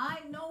 Because I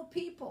know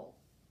people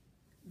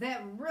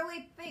that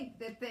really think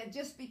that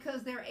just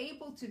because they're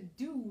able to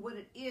do what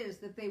it is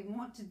that they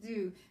want to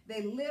do,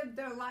 they live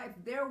their life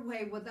their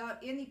way without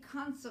any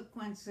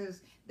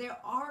consequences. There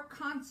are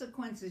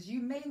consequences.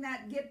 You may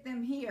not get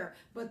them here,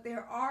 but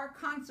there are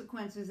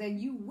consequences, and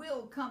you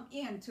will come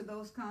into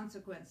those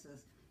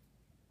consequences.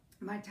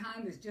 My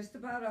time is just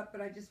about up,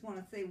 but I just want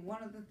to say one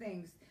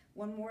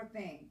more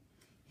thing.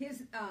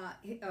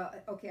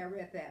 Okay, I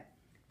read that.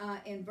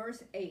 In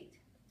verse 8,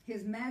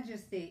 his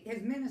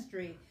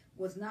ministry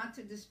was not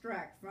to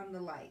distract from the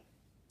light,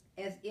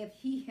 as if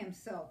he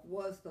himself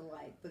was the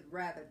light, but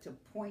rather to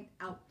point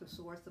out the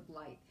source of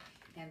light.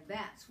 And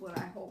that's what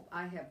I hope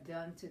I have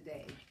done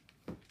today.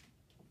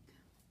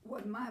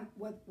 What my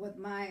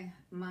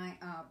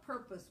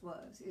purpose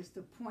was is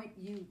to point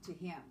you to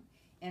him.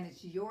 And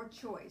it's your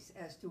choice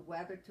as to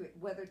whether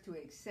to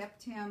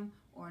accept him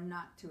or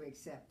not to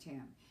accept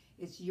him.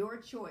 It's your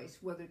choice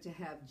whether to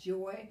have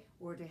joy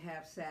or to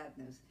have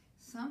sadness.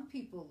 Some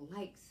people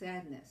like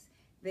sadness.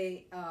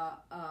 They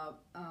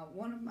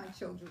one of my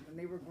children, when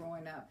they were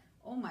growing up,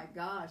 oh my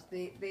gosh,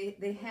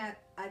 they had,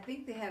 I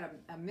think they had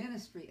a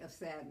ministry of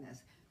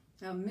sadness,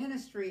 a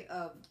ministry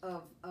of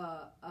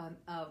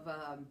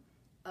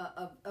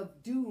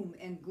doom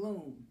and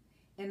gloom.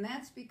 And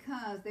that's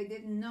because they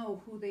didn't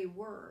know who they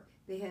were.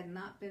 They had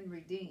not been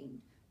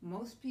redeemed.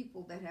 Most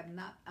people that have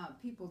not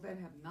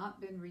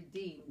been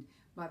redeemed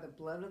by the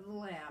blood of the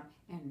Lamb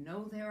and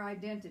know their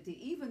identity,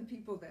 even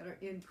people that are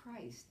in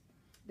Christ,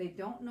 they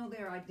don't know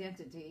their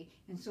identity,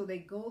 and so they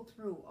go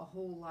through a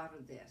whole lot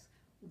of this.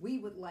 We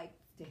would like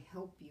to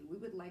help you. We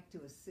would like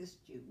to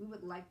assist you. We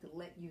would like to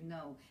let you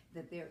know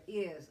that there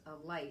is a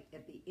light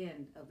at the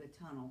end of the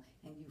tunnel,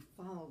 and you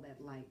follow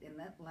that light. And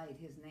that light,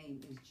 his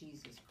name is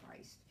Jesus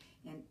Christ.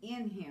 And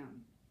in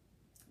him,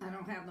 I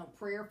don't have no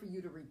prayer for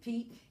you to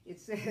repeat. It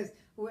says,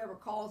 whoever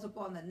calls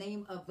upon the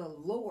name of the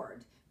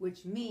Lord,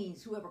 which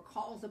means whoever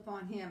calls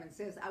upon him and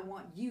says, I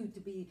want you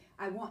to be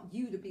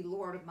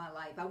Lord of my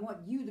life. I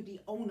want you to be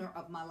owner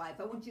of my life.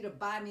 I want you to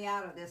buy me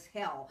out of this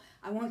hell.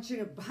 I want you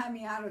to buy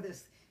me out of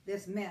this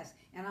mess,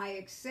 and I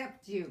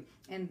accept you.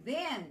 And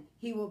then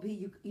he will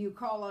be, you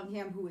call on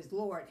him who is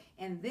Lord,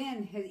 and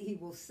then he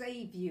will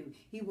save you.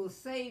 He will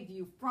save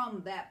you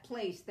from that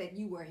place that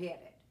you were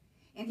headed.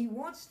 And he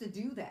wants to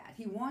do that.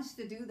 He wants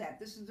to do that.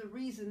 This is the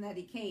reason that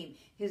he came.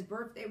 His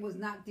birthday was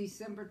not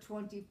December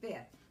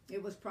 25th.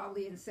 It was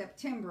probably in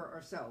September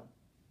or so,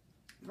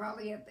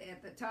 probably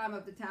at the time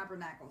of the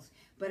tabernacles.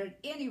 But at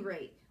any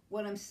rate,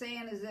 what I'm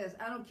saying is this: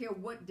 I don't care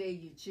what day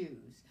you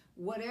choose.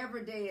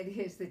 Whatever day it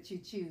is that you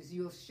choose,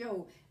 you'll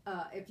show,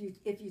 if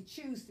you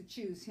choose to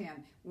choose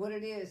him, what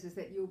it is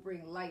that you'll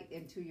bring light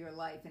into your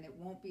life, and it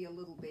won't be a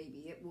little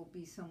baby. It will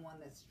be someone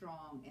that's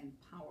strong and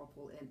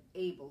powerful and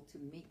able to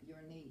meet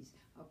your needs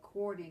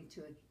according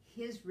to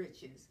his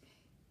riches,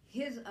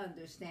 his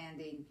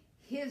understanding,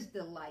 his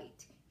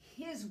delight,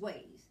 his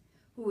ways,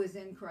 who is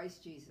in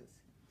Christ Jesus.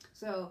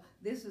 So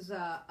this is,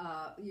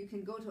 you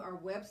can go to our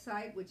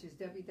website, which is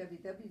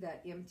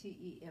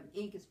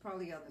www.mtem.inc. It's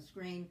probably on the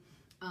screen.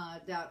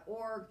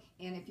 .org,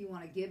 and if you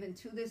want to give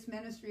into this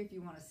ministry, if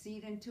you want to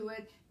seed into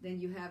it,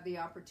 then you have the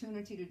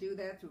opportunity to do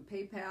that through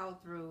PayPal,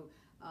 through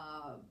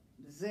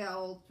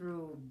Zelle,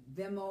 through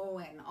Venmo,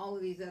 and all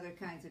of these other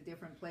kinds of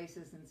different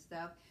places and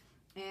stuff.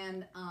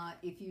 And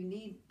if you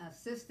need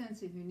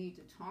assistance, if you need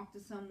to talk to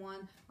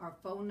someone, our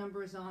phone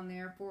number is on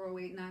there,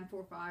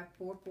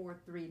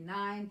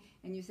 408-945-4439.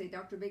 And you say,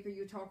 Dr. Baker,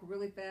 you talk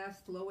really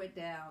fast, slow it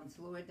down, so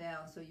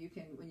you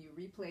can, when you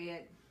replay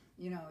it,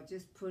 you know,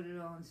 just put it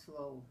on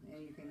slow,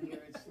 and you can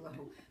hear it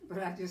slow.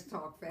 But I just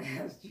talk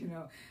fast, you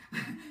know.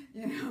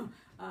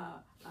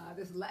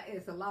 There's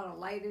a lot of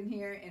light in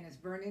here, and it's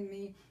burning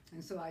me,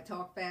 and so I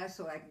talk fast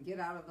so I can get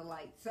out of the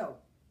light. So,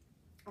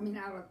 I mean,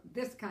 out of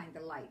this kind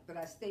of light, but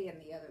I stay in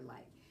the other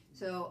light.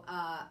 So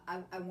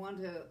I want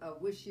to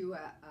wish you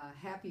a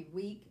happy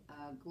week,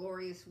 a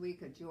glorious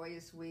week, a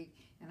joyous week,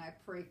 and I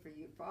pray for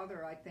you.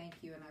 Father, I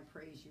thank you and I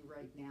praise you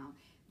right now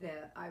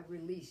that I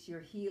release your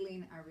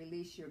healing, I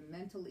release your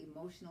mental,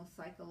 emotional,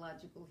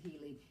 psychological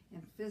healing,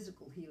 and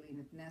physical healing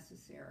if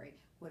necessary,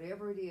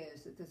 whatever it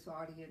is that this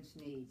audience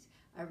needs.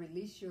 I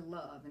release your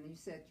love, and you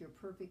said your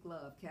perfect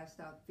love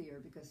cast out fear,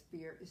 because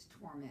fear is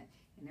torment,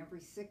 and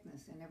every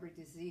sickness and every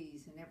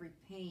disease and every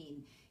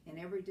pain and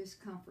every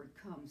discomfort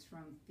comes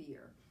from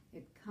fear.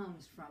 It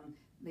comes from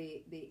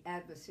the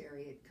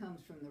adversary. It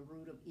comes from the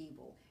root of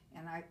evil.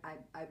 And I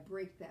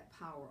break that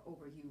power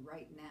over you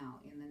right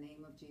now in the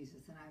name of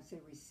Jesus. And I say,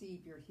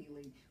 receive your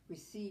healing,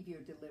 receive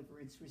your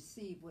deliverance,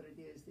 receive what it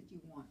is that you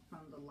want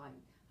from the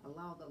light.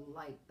 Allow the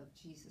light of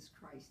Jesus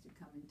Christ to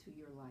come into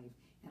your life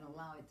and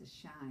allow it to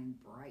shine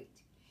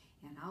bright.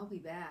 And I'll be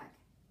back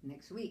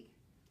next week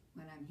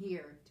when I'm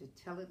here to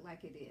tell it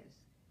like it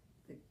is,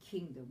 the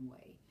kingdom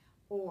way,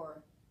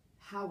 or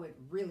how it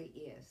really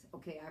is.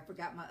 Okay, I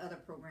forgot my other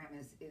program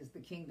is the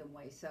kingdom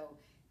way. So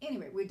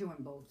anyway, we're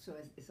doing both, so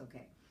it's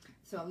okay.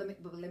 So let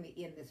me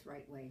end this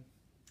right way.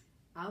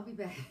 I'll be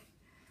back.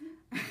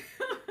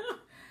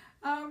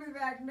 I'll be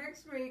back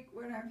next week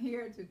when I'm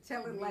here to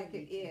tell it like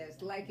it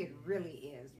is, like it really is.